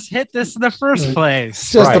guys just hit this in the first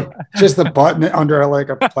place? Just the button under like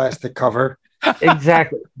a plastic cover.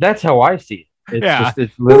 Exactly. That's how I see it.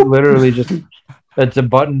 It's literally just it's a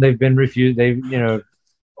button they've been refused. They've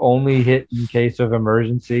only hit in case of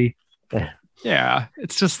emergency. Yeah,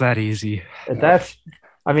 it's just that easy. Because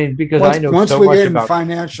I know once so we much get in about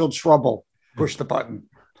financial trouble, push the button.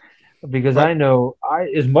 Because I know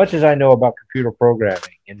as much as I know about computer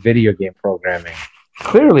programming and video game programming,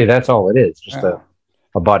 clearly that's all it is, just a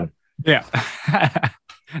button. Yeah.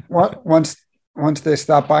 Once they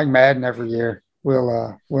stop buying Madden every year,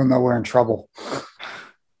 we'll know we're in trouble.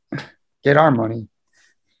 Get our money.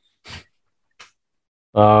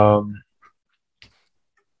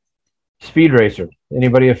 Speed Racer.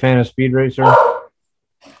 Anybody a fan of Speed Racer?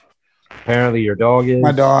 Apparently your dog is.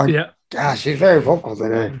 My dog. Yeah. Gosh, she's very vocal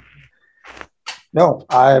today. No,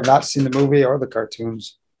 I have not seen the movie or the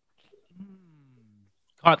cartoons.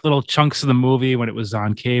 Caught little chunks of the movie when it was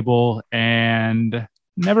on cable and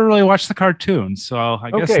never really watched the cartoon. So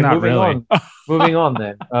I guess not really. Moving on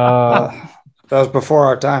then. That was before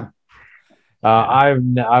our time.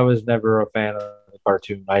 I was never a fan of the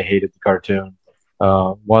cartoon. I hated the cartoon.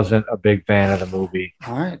 Wasn't a big fan of the movie.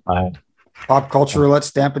 All right. Pop culture, let's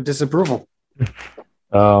stamp a disapproval.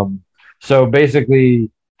 So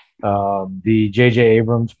basically, the J.J.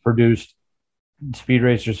 Abrams produced Speed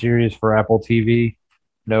Racer series for Apple TV.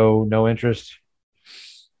 No interest.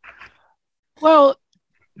 Well,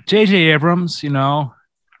 J.J. Abrams,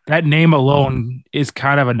 that name alone is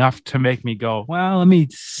kind of enough to make me go, well, let me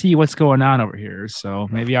see what's going on over here. So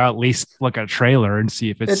maybe I'll at least look at a trailer and see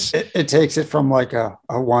if it's. It takes it from like a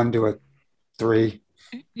 1 to a 3.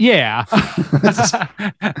 Yeah.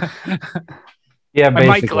 Yeah, basically.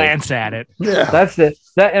 I might glance at it. Yeah, that's it.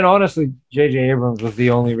 And honestly, J.J. Abrams was the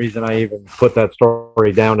only reason I even put that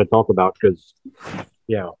story down to talk about because,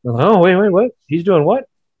 oh wait, what? He's doing what?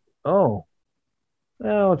 Oh,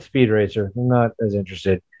 it's Speed Racer. I'm not as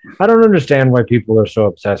interested. I don't understand why people are so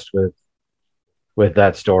obsessed with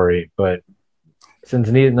that story, but since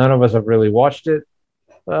none of us have really watched it,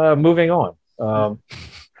 moving on.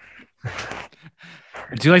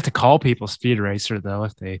 I do like to call people Speed Racer, though,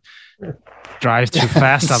 if they drive too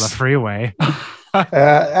fast on the freeway.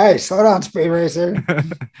 Hey, slow down, Speed Racer.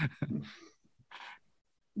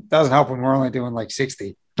 Doesn't help when we're only doing like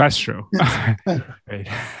 60. That's true. Right.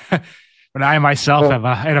 When I myself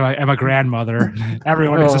am a grandmother,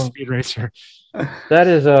 everyone is a Speed Racer. That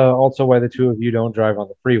is also why the two of you don't drive on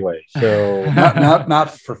the freeway. So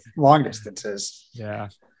not for long distances. Yeah.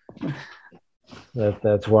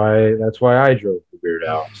 That's why I drove the Weird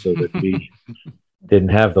Al so that we didn't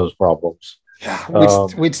have those problems. Yeah,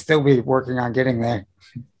 we'd still be working on getting there.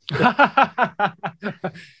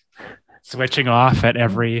 Switching off at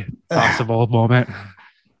every possible moment.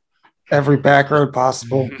 Every back road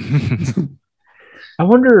possible. I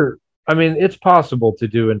wonder, it's possible to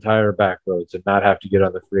do entire back roads and not have to get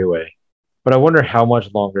on the freeway, but I wonder how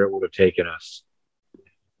much longer it would have taken us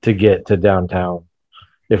to get to downtown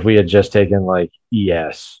if we had just taken like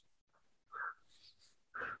ES.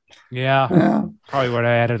 Yeah. Probably would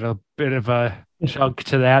have added a bit of a chunk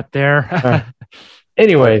to that there.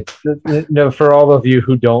 Anyway, for all of you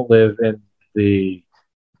who don't live in the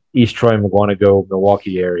East Troy, Mukwonago,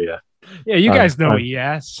 Milwaukee area. Yeah, you guys know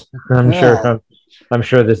ES. I'm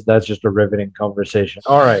sure that's just a riveting conversation.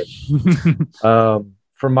 All right.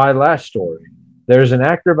 For my last story, there's an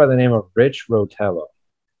actor by the name of Rich Rotella.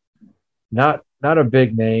 Not a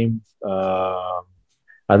big name.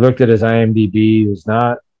 I looked at his IMDb. He's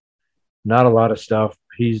not not a lot of stuff.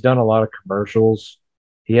 He's done a lot of commercials.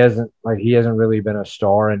 He hasn't really been a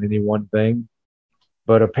star in any one thing,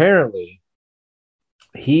 but apparently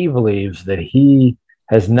he believes that he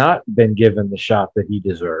has not been given the shot that he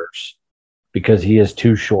deserves because he is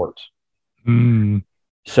too short. Mm.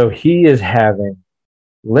 So he is having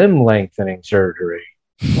limb lengthening surgery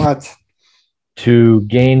What? to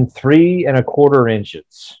gain 3.25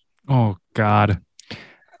 inches. Oh God.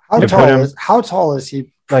 How They tall put him is how tall is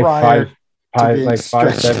he like prior to five, being like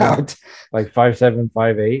five stretched seven, out? like 5'7",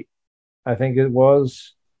 5'8", I think it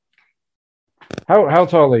was. How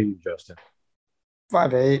tall are you, Justin?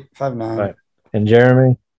 5'8", 5'9". Right. And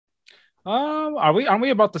Jeremy? Aren't we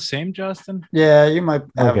about the same, Justin? Yeah, you might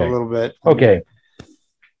have a Okay. little bit. Okay.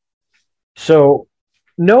 So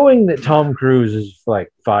knowing that Tom Cruise is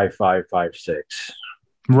like 5'5", 5'6",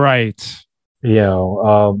 Right. and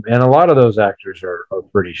a lot of those actors are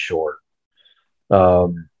pretty short.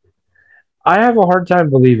 Um, I have a hard time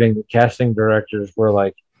believing that casting directors were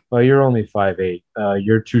like, "Well, you're only 5'8".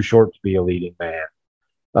 You're too short to be a leading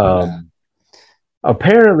man."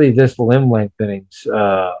 Apparently, this limb lengthening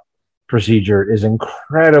procedure is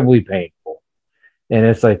incredibly painful, and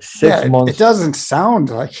it's like six Yeah, months. it doesn't sound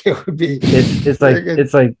like it would be. It's like very good.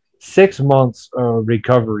 it's like 6 months of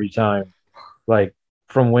recovery time, like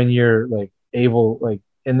from when you're like able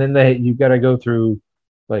and then you got to go through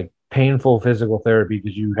like painful physical therapy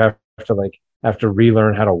because you have to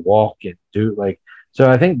relearn how to walk and do like. So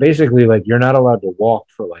I think basically like you're not allowed to walk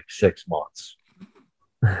for like 6 months.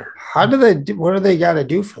 How do they do? What do they got to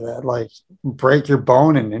do for that? Like break your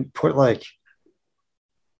bone and then put like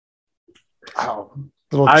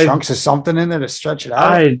little I- chunks of something in there to stretch it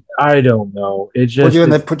out. I don't know. It just Put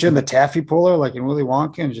you in the taffy puller like in Willy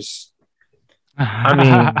Wonka and just I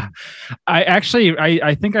mean,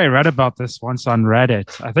 I think I read about this once on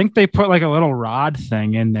Reddit. I think they put like a little rod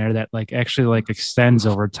thing in there that like actually like extends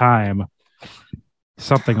over time.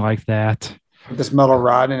 Something like that. put this metal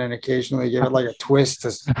rod in and occasionally give it like a twist.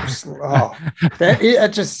 That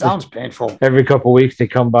just sounds painful. every couple weeks they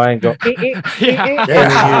come by and go,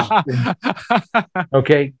 Yeah.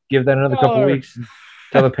 okay, give that another couple weeks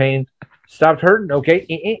until the pain stopped hurting.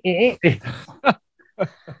 Okay. I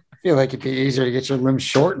feel like it'd be easier to get your limbs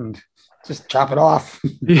shortened. Just chop it off.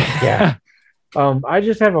 Yeah. I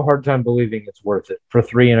just have a hard time believing it's worth it for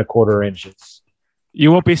 3.25 inches. You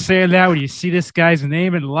won't be saying that when you see this guy's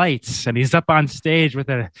name in lights and he's up on stage with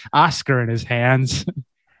an Oscar in his hands.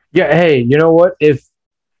 Yeah. Hey, you know what? If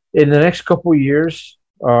in the next couple years,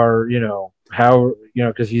 or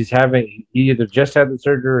because he either just had the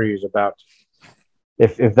surgery or he's about to.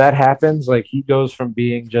 If that happens, like he goes from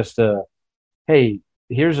being just hey,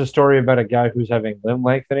 here's a story about a guy who's having limb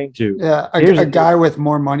lengthening to a guy with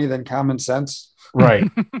more money than common sense. right.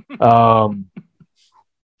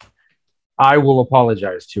 I will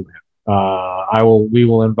apologize to him. We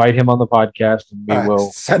will invite him on the podcast and we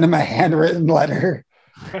will send him a handwritten letter.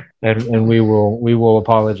 and we will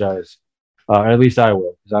apologize. At least I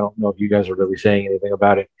will, because I don't know if you guys are really saying anything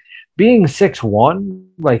about it. Being 6'1",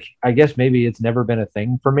 like I guess maybe it's never been a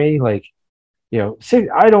thing for me. Like,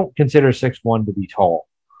 I don't consider 6'1" to be tall.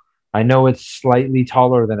 I know it's slightly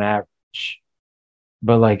taller than average,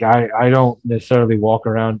 but like I don't necessarily walk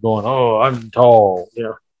around going, "Oh, I'm tall."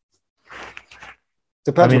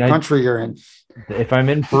 Depends what country you're in. If I'm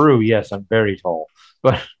in Peru, yes, I'm very tall.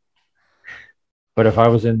 But if I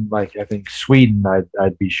was in I think Sweden,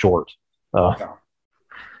 I'd be short. But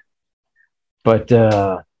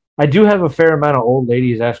I do have a fair amount of old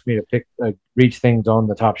ladies ask me to reach things on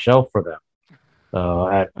the top shelf for them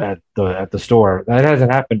at the store. That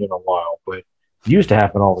hasn't happened in a while, but it used to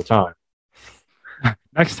happen all the time.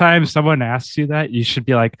 Next time someone asks you that, you should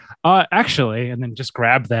be like, actually, and then just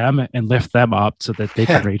grab them and lift them up so that they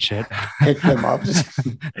can reach it. Pick them up.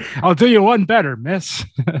 I'll do you one better, miss.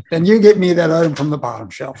 Then you get me that item from the bottom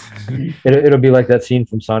shelf. It'll be like that scene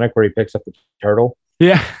from Sonic where he picks up the turtle.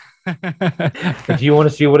 Yeah. Do you want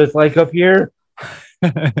to see what it's like up here?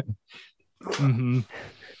 Mm-hmm.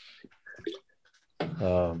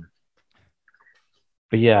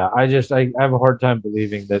 But yeah, I have a hard time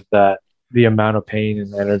believing that the amount of pain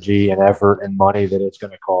and energy and effort and money that it's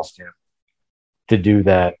going to cost him to do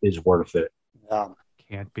that is worth it. Yeah.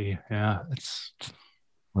 Can't be. Yeah. It's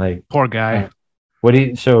like poor guy.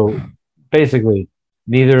 So basically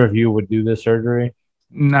neither of you would do this surgery?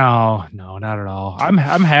 No, not at all. I'm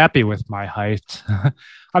happy with my height.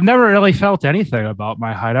 I've never really felt anything about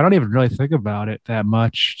my height. I don't even really think about it that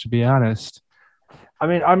much, to be honest. I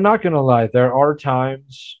mean, I'm not gonna lie. There are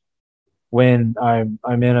times when I'm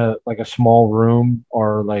in a small room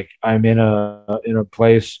or like I'm in a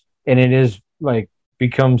place and it is like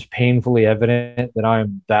becomes painfully evident that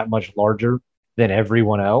I'm that much larger than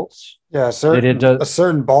everyone else. Yeah, It does a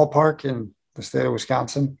certain ballpark in the state of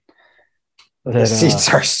Wisconsin. The that.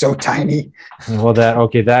 seats are so tiny. Well, that's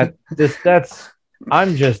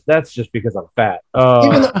just because I'm fat.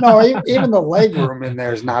 Even the leg room in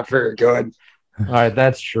there is not very good. All right,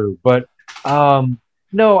 that's true. But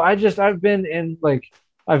no, I've been in like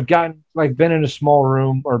I've gotten like been in a small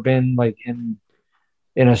room or been like in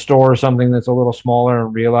a store or something that's a little smaller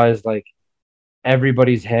and realized like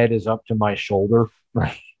everybody's head is up to my shoulder,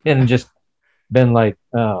 like, and just been like,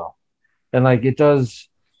 oh, and like it does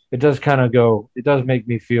kind of go, it does make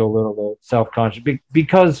me feel a little self-conscious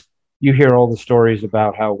because you hear all the stories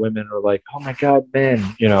about how women are like, oh my God, men,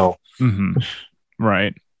 Mm-hmm.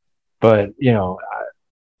 Right. but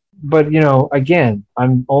again,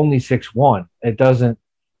 I'm only 6'1". It doesn't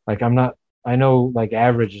like I'm not. I know like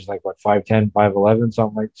average is like what 5'10", 5'11",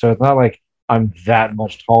 something like. So it's not like I'm that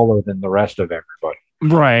much taller than the rest of everybody.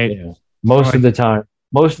 Right. Most of the time,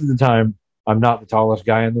 I'm not the tallest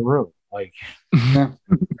guy in the room. Like,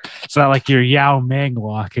 it's not like you're Yao Ming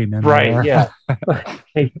walking in right? there. Yeah.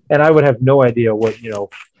 And I would have no idea what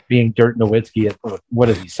being Dirk Nowitzki at what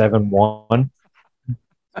is he 7'1"?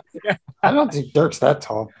 I don't think Dirk's that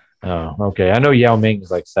tall. Oh, okay. I know Yao Ming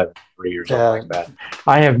is like 7'3" or something like that.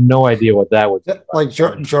 I have no idea what that would be like.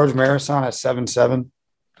 George Marathon at 7'7".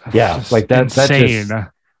 Yeah, like that's insane.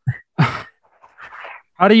 That's just...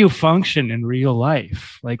 How do you function in real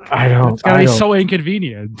life? Like, I don't. It's gotta be so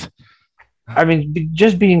inconvenient. I mean,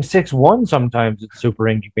 just being 6'1", sometimes it's super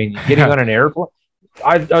inconvenient. Getting on an airplane,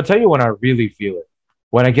 I'll tell you when I really feel it.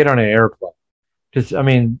 When I get on an airplane, because I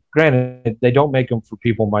mean, granted, they don't make them for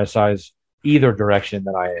people my size either direction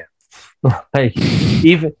that I am. Like,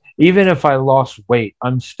 even if I lost weight,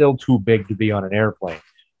 I'm still too big to be on an airplane.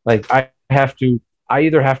 Like I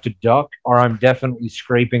either have to duck or I'm definitely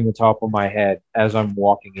scraping the top of my head as I'm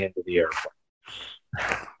walking into the airplane.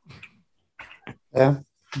 Yeah.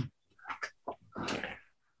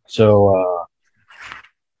 So, all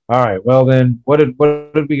right. Well, then, what did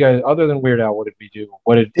we guys, other than Weird Al, what did we do?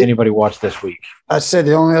 What did anybody watch this week? I said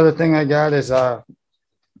the only other thing I got is the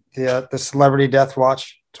Celebrity Death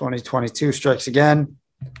Watch 2022 strikes again.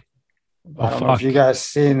 I don't know if you guys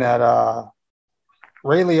seen that.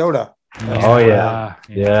 Ray Liotta. Oh yeah.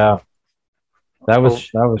 That was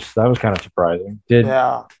kind of surprising.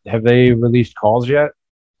 Have they released calls yet?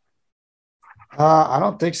 I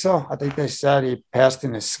don't think so. I think they said he passed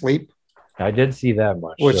in his sleep. I did see that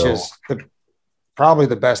much, which is probably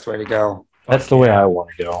the best way to go. That's the way I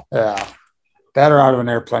want to go. Yeah, that or out of an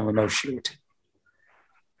airplane with no chute.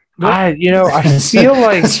 I feel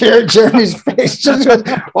like Jeremy's face just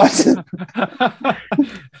what's it?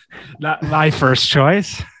 Not my first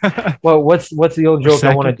choice. Well, what's the old joke?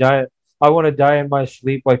 I want to die in my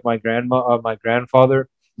sleep like my grandfather,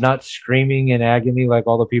 not screaming in agony like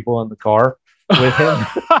all the people in the car with him.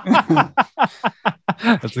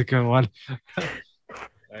 That's a good one.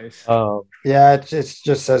 Nice. Yeah, it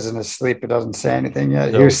just says in his sleep. It doesn't say anything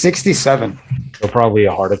yet. He was 67. So probably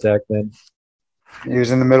a heart attack then. He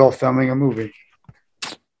was in the middle of filming a movie.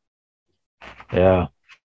 Yeah.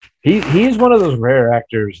 He's one of those rare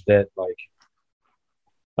actors that, like,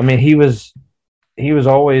 I mean, he was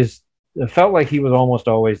always, it felt like he was almost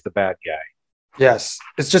always the bad guy. Yes.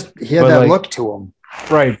 It's just, he had that look to him.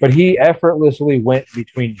 Right. But he effortlessly went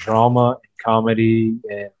between drama and comedy.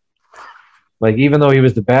 And, like, even though he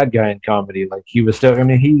was the bad guy in comedy, like, he was still, I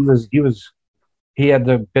mean, he had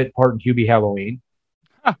the bit part in Hubie Halloween.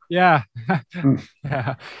 Yeah.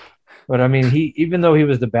 Yeah. But I mean, even though he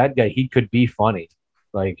was the bad guy, he could be funny.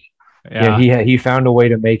 Like, he found a way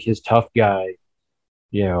to make his tough guy,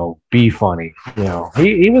 be funny.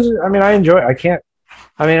 He was. I mean,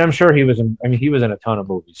 I'm sure he was in. I mean, he was in a ton of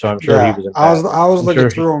movies, so I'm sure he was in. I was looking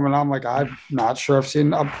through them, and I'm like, I'm not sure I've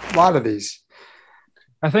seen a lot of these.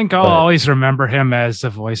 I think I'll always remember him as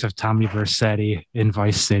the voice of Tommy Vercetti in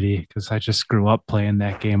Vice City because I just grew up playing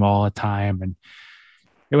that game all the time, and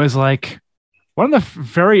it was like one of the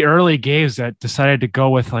very early games that decided to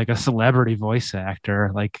go with like a celebrity voice actor.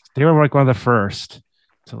 Like they were like one of the first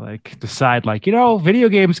to like decide like, video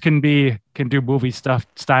games can do movie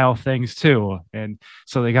style things too. And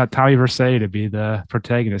so they got Tommy Vercetti to be the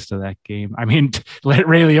protagonist of that game. I mean,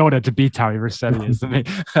 Ray Liotta to be Tommy Vercetti is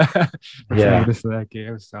the protagonist of that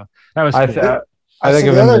game. So that was cool. I think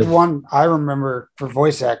the other one I remember for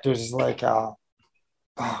voice actors is like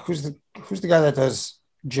who's the guy that does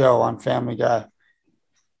Joe on Family Guy?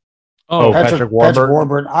 Oh, Patrick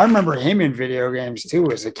Warburton. I remember him in video games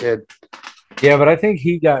too as a kid. Yeah, but I think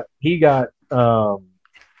he got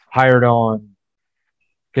hired on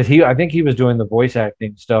because I think he was doing the voice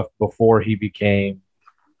acting stuff before he became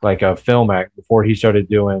like a film act, before he started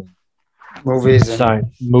doing Movies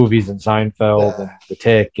and movies and Seinfeld and The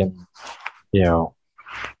Tick and you know.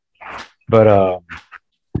 But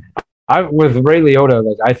I with Ray Liotta,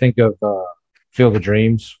 like I think of Field of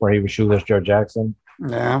Dreams, where he was Shoeless Joe Jackson.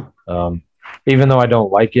 yeah. Even though I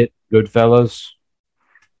don't like it, Goodfellas.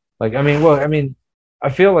 Like I mean, I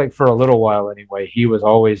feel like for a little while anyway, he was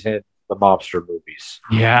always in the mobster movies.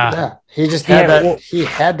 Yeah. He just had that. He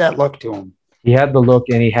had that look to him. He had the look,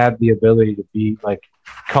 and he had the ability to be like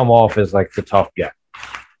come off as like the tough guy.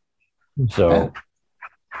 So,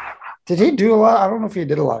 did he do a lot? I don't know if he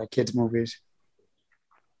did a lot of kids movies.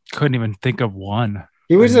 Couldn't even think of one.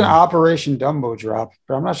 He was in Operation Dumbo Drop,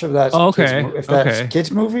 but I'm not sure if that's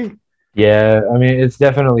kids movie. Yeah, I mean it's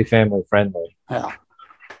definitely family friendly. Yeah.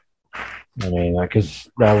 I mean, because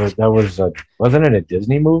that was wasn't it a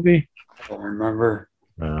Disney movie? I don't remember.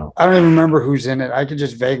 No. I don't even remember who's in it. I could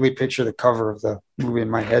just vaguely picture the cover of the movie in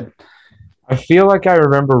my head. I feel like I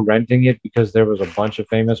remember renting it because there was a bunch of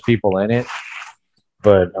famous people in it,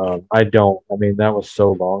 but I don't. I mean, that was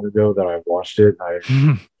so long ago that I watched it.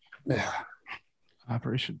 Yeah.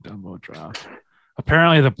 Operation Dumbo Drop.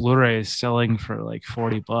 Apparently, the Blu-ray is selling for like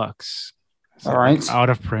 $40. All right. Out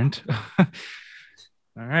of print. All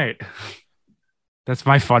right. That's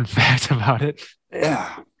my fun fact about it.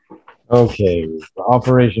 Yeah. Okay.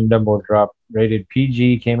 Operation Dumbo Drop, rated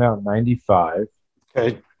PG, came out in 1995.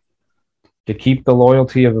 Okay. To keep the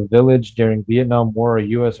loyalty of a village during Vietnam War, a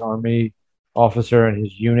U.S. Army officer and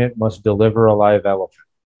his unit must deliver a live elephant.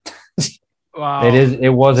 Wow. It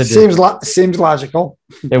was a seems logical.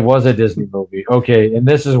 It was a Disney movie. Okay, and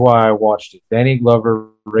this is why I watched it. Danny Glover,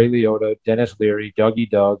 Ray Liotta, Dennis Leary, Dougie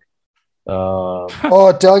Doug. Oh,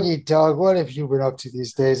 Dougie Doug, what have you been up to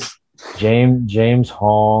these days? James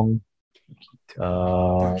Hong.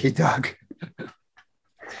 Dougie Doug.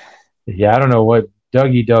 Yeah, I don't know what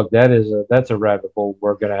Dougie Doug. That's a rabbit hole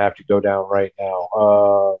we're gonna have to go down right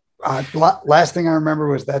now. Last thing I remember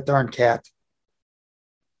was that darn cat.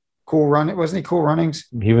 Cool Running, wasn't he? Cool Runnings.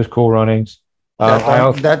 He was Cool Runnings.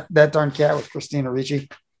 That darn cat with Christina Ricci.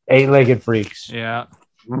 Eight-Legged Freaks. Yeah.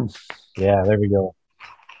 Yeah, there we go.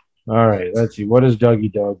 All right, let's see. What has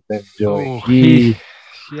Dougie Doug been doing? He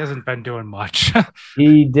hasn't been doing much.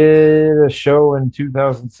 He did a show in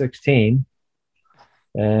 2016,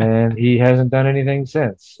 and he hasn't done anything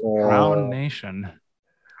since. Brown Nation.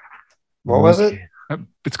 What was it?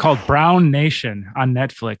 It's called Brown Nation on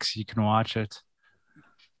Netflix. You can watch it.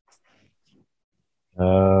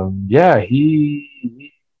 Yeah, he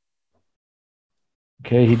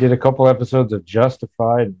did a couple episodes of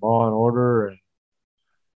Justified and Law and Order, and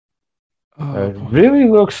it really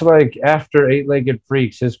looks like after Eight-Legged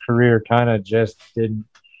Freaks, his career kind of just didn't.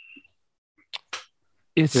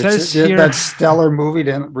 It says here that stellar movie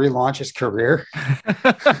didn't relaunch his career.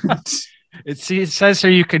 It says here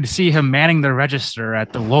you can see him manning the register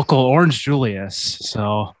at the local Orange Julius.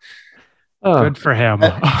 So good for him.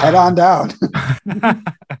 Head on down.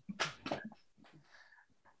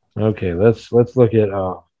 Okay, let's look at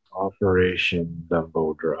Operation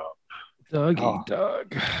Dumbo Drop. Dougie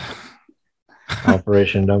Doug.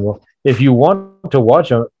 Operation Dumbo. If you want to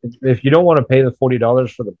watch it, if you don't want to pay the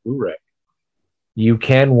 $40 for the Blu-ray, you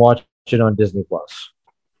can watch it on Disney Plus.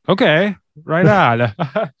 Okay, right on.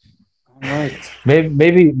 All right.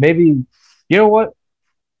 Maybe you know what?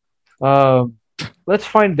 Let's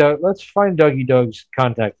find Dougie Doug's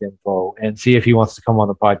contact info and see if he wants to come on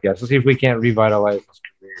the podcast. Let's see if we can't revitalize his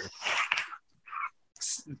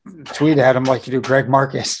career. Tweet at him like you do Greg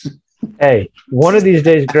Marcus. Hey, one of these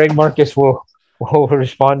days, Greg Marcus will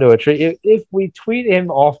respond to a tweet if we tweet him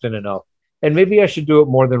often enough. And maybe I should do it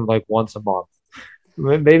more than like once a month.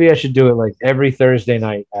 Maybe I should do it like every Thursday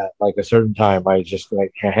night at like a certain time. I just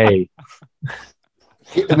like, hey.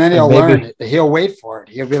 And then he'll learn it. He'll wait for it.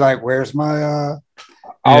 He'll be like, "Where's my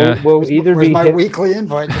where's my weekly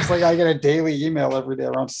invite?" Just like I get a daily email every day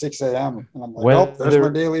around 6 a.m. And I'm like, there's my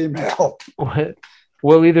daily email.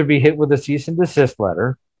 We'll either be hit with a cease and desist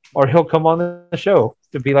letter, or he'll come on the show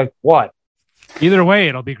to be like, "What?" Either way,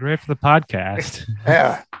 it'll be great for the podcast.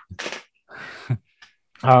 Yeah.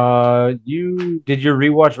 Did you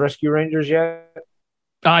rewatch Rescue Rangers yet?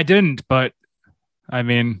 I didn't, but I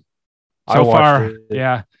mean, so far,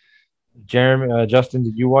 yeah. Jeremy, Justin,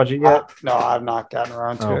 did you watch it yet? No, I've not gotten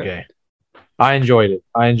around to it. Okay. I enjoyed it.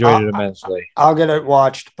 I enjoyed it immensely. I'll get it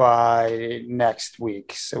watched by next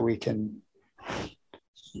week so we can,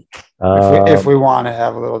 if we want to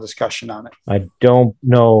have a little discussion on it. I don't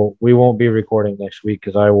know. We won't be recording next week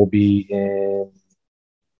because I will be in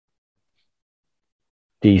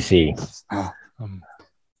DC.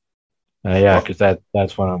 Yeah, because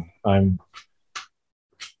that's when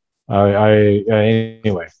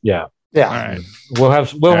anyway, yeah. Yeah. All right.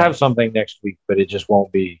 We'll have something next week, but it just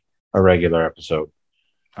won't be a regular episode.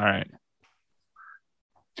 All right.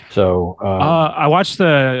 So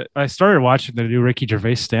I started watching the new Ricky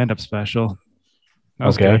Gervais stand-up special. That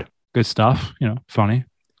was Okay. good. Good stuff, funny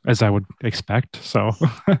as I would expect. So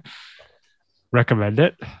recommend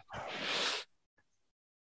it.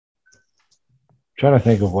 trying to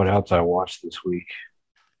think of what else I watched this week.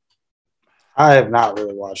 I have not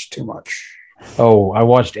really watched too much. Oh, I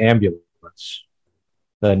watched Ambulance,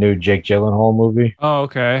 the new Jake Gyllenhaal movie. Oh,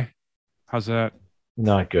 okay. How's that?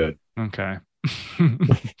 Not good. Okay.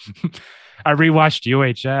 I rewatched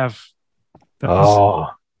UHF. That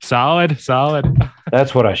was solid.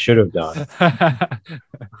 That's what I should have done.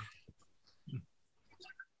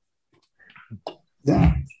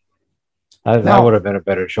 Yeah. That would have been a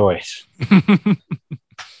better choice.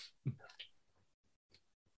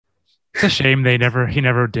 It's a shame he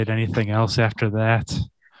never did anything else after that.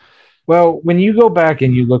 Well, when you go back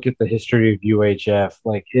and you look at the history of UHF,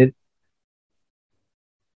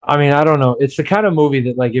 I don't know. It's the kind of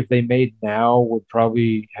movie that, if they made now, would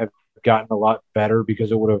probably have gotten a lot better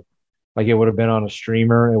because it would have been on a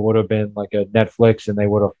streamer. It would have been like a Netflix, and they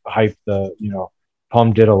would have hyped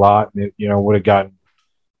pumped it a lot, and it, would have gotten.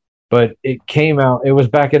 But it came out. It was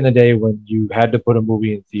back in the day when you had to put a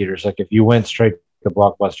movie in theaters. Like if you went straight to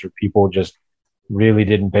Blockbuster, people just really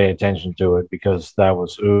didn't pay attention to it because that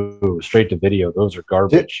was straight to video. Those are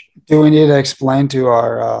garbage. Do we need to explain to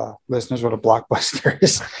our listeners what a Blockbuster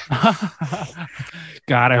is?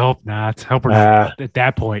 God, I hope not. I hope we're not at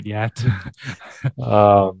that point yet.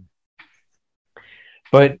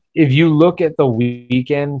 But if you look at the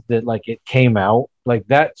weekend that it came out,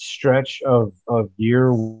 that stretch of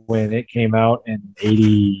year when it came out in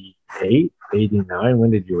 88, 89,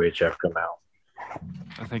 when did UHF come out?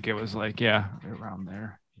 I think it was around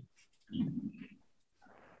there.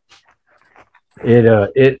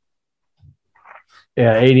 It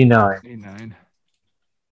 89. 89.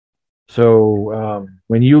 So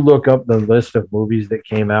when you look up the list of movies that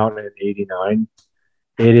came out in 89,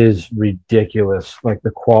 it is ridiculous. Like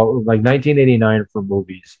the quality, 1989 for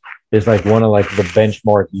movies is one of the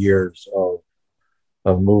benchmark years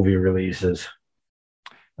of movie releases.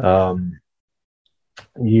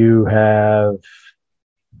 You have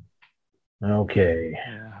okay.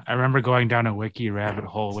 Yeah, I remember going down a wiki rabbit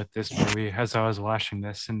hole with this movie as I was watching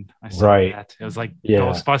this, and I saw that it was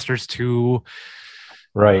Ghostbusters 2.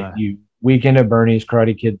 Right. Weekend at Bernie's,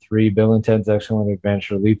 Karate Kid 3, Bill and Ted's Excellent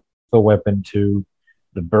Adventure, Lethal Weapon 2,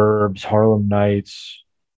 The Burbs, Harlem Nights.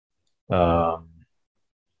 And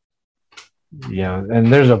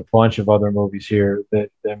there's a bunch of other movies here that,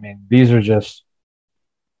 these are just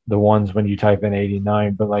the ones when you type in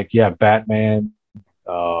 89, but Batman,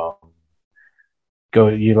 like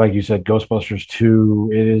you said, Ghostbusters 2,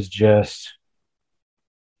 it is just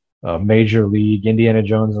Major League, Indiana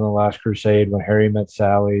Jones and the Last Crusade, When Harry Met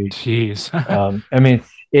Sally. Jeez.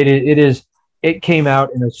 It came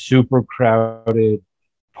out in a super crowded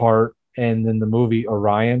part, and then the movie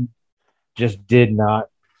Orion just didn't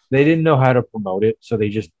know how to promote it, so they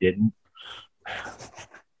just didn't.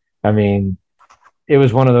 It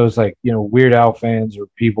was one of those Weird Al fans or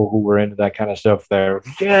people who were into that kind of stuff there.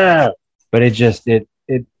 Yeah. But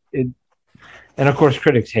and of course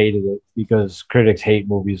critics hated it because critics hate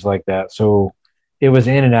movies like that. So it was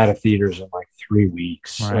in and out of theaters in 3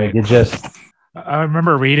 weeks. Right. I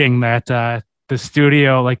remember reading that the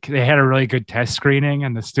studio, they had a really good test screening,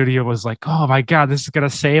 and the studio was like, "Oh my God, this is gonna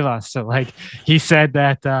save us." So he said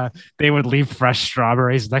that they would leave fresh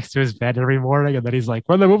strawberries next to his bed every morning, and then he's like,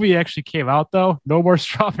 "When the movie actually came out, though, no more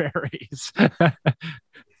strawberries."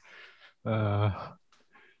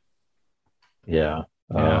 Yeah.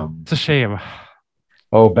 It's a shame.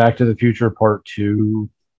 Back to the Future Part 2,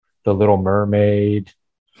 The Little Mermaid,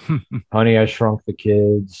 Honey, I Shrunk the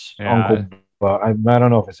Kids, Uncle Buck. I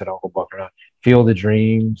don't know if I said Uncle Buck or not. Field of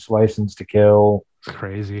Dreams, License to Kill. It's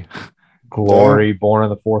crazy. Glory, Born on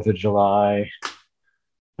the 4th of July,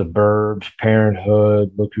 The Burbs,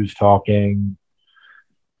 Parenthood, Look Who's Talking,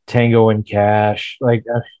 Tango and Cash.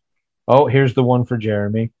 Here's the one for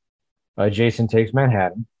Jeremy. Jason Takes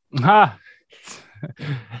Manhattan.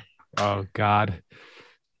 Oh God.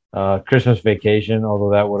 Christmas Vacation,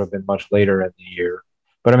 although that would have been much later in the year.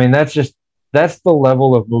 But that's the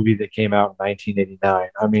level of movie that came out in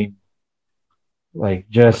 1989.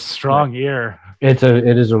 Strong year. It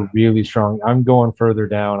is a really strong. I'm going further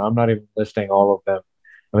down. I'm not even listing all of them.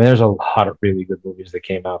 There's a lot of really good movies that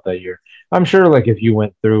came out that year. I'm sure if you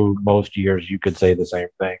went through most years, you could say the same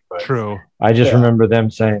thing. But true. I just remember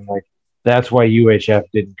them saying that's why UHF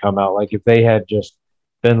didn't come out. Like if they had just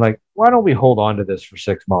been like, why don't we hold on to this for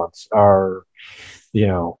 6 months, or you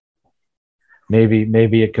know,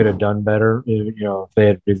 maybe it could have done better. If they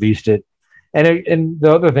had released it. And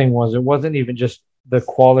the other thing was, it wasn't even just the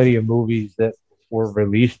quality of movies that were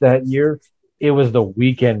released that year. It was the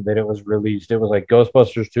weekend that it was released. It was like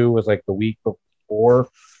Ghostbusters 2 was like the week before,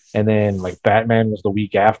 and then like Batman was the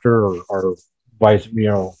week after, or vice.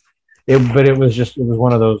 But it was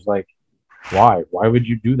one of those like, why would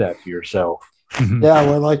you do that to yourself? Yeah,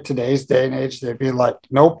 well, like today's day and age, they'd be like,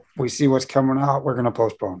 nope, we see what's coming out, we're gonna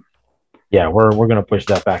postpone. Yeah, we're gonna push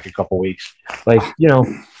that back a couple weeks. Like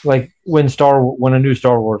like when a new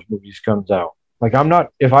Star Wars movies comes out. Like I'm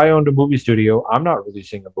not, if I owned a movie studio, I'm not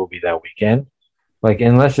releasing a movie that weekend. Like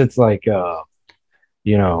unless it's like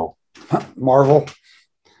Marvel.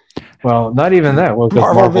 Well, not even that. Well,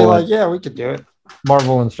 Marvel would be like, yeah, we could do it.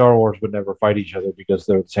 Marvel and Star Wars would never fight each other because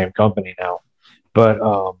they're the same company now. But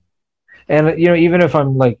and even if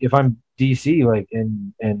I'm DC, like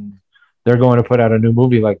and they're going to put out a new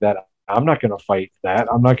movie like that, I'm not going to fight that.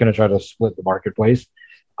 I'm not going to try to split the marketplace.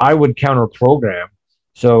 I would counter program.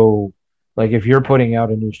 So, like, if you're putting out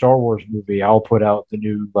a new Star Wars movie, I'll put out the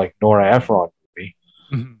new like Nora Ephron movie.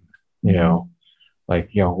 Mm-hmm.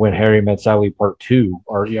 When Harry Met Sally Part 2,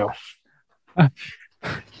 or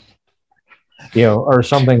or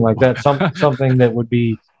something like that. Something that would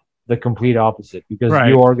be the complete opposite, because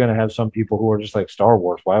you are going to have some people who are just like, Star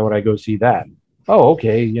Wars, why would I go see that? Oh,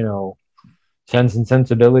 okay, Sense and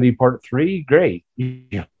Sensibility Part 3, great.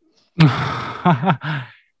 Yeah.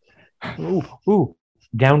 ooh,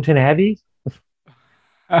 Downton Abbey.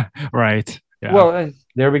 Right. Yeah. Well,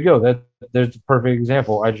 there we go. There's a perfect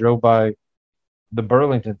example. I drove by the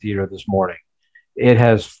Burlington Theater this morning. It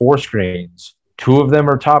has 4 screens. 2 of them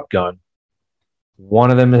are Top Gun.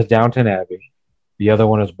 One of them is Downton Abbey. The other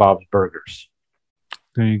one is Bob's Burgers.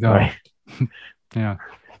 There you go. Right?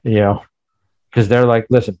 Yeah. Because they're like,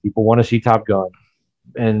 listen, people want to see Top Gun,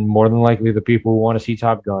 and more than likely the people who want to see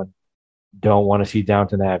Top Gun don't want to see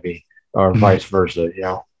Downton Abbey, or vice versa,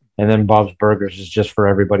 And then Bob's Burgers is just for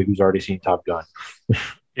everybody who's already seen Top Gun.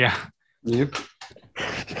 Yeah. Yep.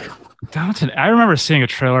 I remember seeing a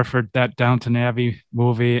trailer for that Downton Abbey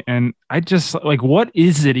movie, and I just like, what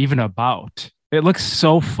is it even about? It looks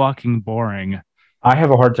so fucking boring. I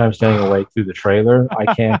have a hard time staying awake through the trailer.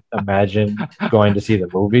 I can't imagine going to see the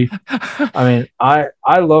movie. I mean,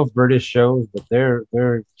 I love British shows, but there's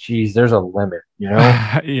a limit,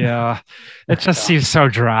 Yeah, it just seems so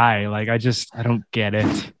dry. Like I don't get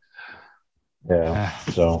it. Yeah.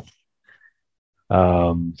 So,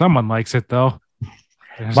 someone likes it though.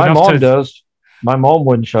 My mom does. My mom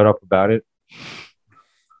wouldn't shut up about it.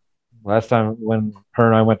 Last time when her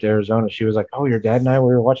and I went to Arizona, she was like, "Oh, your dad and I, we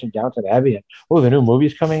were watching Downton Abbey, and the new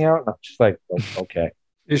movie's coming out." And I'm just like, "Okay."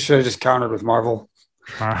 You should have just countered with Marvel.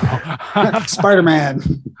 Spider-Man.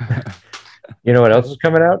 You know what else is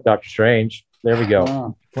coming out? Doctor Strange. There we go.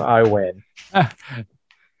 Oh. I win.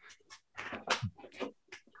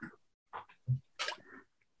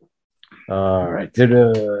 All right.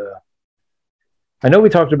 I know we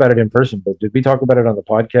talked about it in person, but did we talk about it on the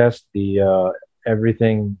podcast? The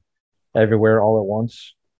Everything Everywhere All at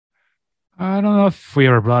Once? I don't know if we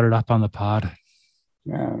ever brought it up on the pod.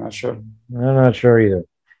 Yeah, I'm not sure. I'm not sure either.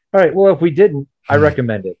 All right. Well, if we didn't, I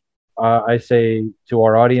recommend it. I say to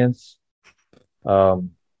our audience,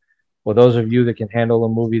 those of you that can handle a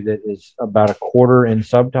movie that is about a quarter in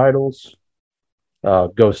subtitles,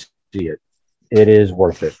 go see it. It is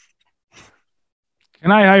worth it.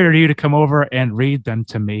 Can I hire you to come over and read them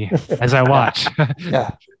to me as I watch? Yeah.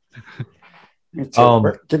 Get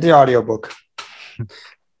the audiobook.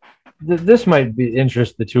 This might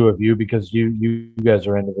interest the two of you, because you guys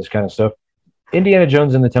are into this kind of stuff. Indiana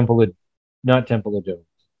Jones and the Temple of Doom.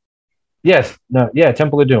 Yes, no, yeah,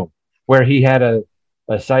 Temple of Doom, where he had a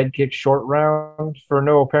sidekick short round for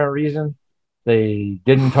no apparent reason. They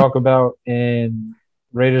didn't talk about in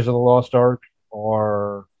Raiders of the Lost Ark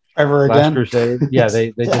or Ever Last Again. Crusade. Yeah,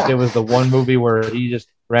 they just, it was the one movie where he just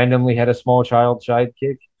randomly had a small child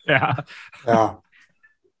sidekick. Yeah. Yeah.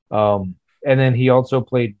 And then he also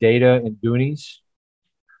played Data in Goonies,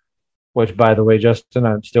 which, by the way, Justin,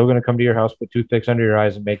 I'm still going to come to your house, put toothpicks under your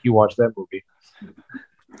eyes, and make you watch that movie.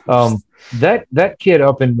 That kid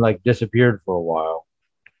up and like disappeared for a while.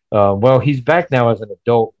 Well, he's back now as an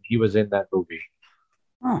adult. He was in that movie.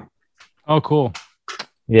 Oh, cool.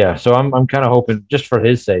 Yeah, so I'm kind of hoping, just for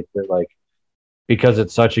his sake, that like, because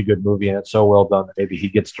it's such a good movie and it's so well done, that maybe he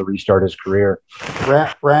gets to restart his career.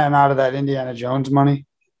 Ran out of that Indiana Jones money.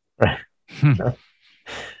 Right.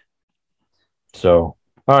 So,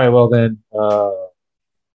 all right, well then,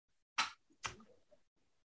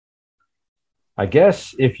 I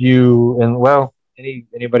guess anybody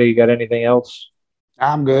got anything else?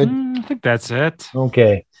 I'm good. I think that's it.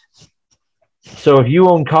 Okay. So if you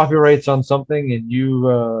own copyrights on something and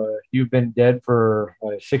you've been dead for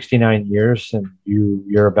 69 years and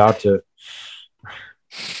you're about to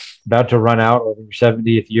run out of your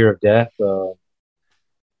 70th year of death, or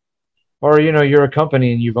you're a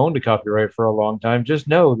company and you've owned a copyright for a long time, just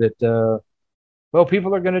know that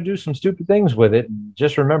people are going to do some stupid things with it, and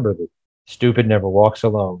just remember that stupid never walks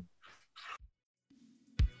alone.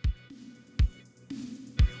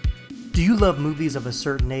 Do you love movies of a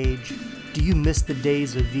certain age? Do you miss the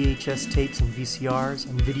days of VHS tapes and VCRs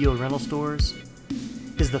and video rental stores?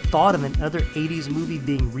 Does the thought of another 80s movie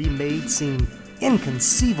being remade seem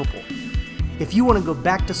inconceivable? If you want to go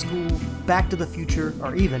back to school, back to the future,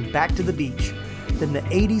 or even back to the beach, then the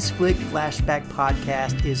 80s Flick Flashback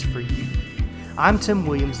Podcast is for you. I'm Tim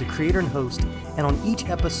Williams, the creator and host, and on each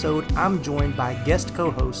episode, I'm joined by a guest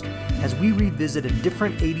co-host as we revisit a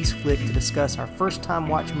different 80s flick to discuss our first-time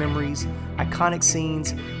watch memories, iconic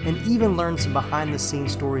scenes, and even learn some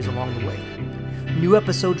behind-the-scenes stories along the way. New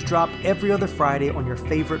episodes drop every other Friday on your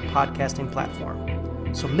favorite podcasting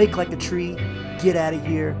platform. So make like a tree, get out of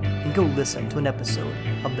here, and go listen to an episode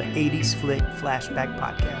of the 80s Flick Flashback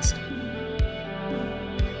Podcast.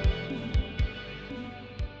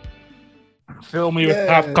 Fill me with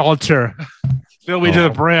pop culture. Fill me to the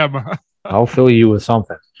brim. I'll fill you with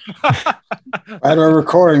something. Right, we're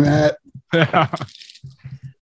recording that. Yeah.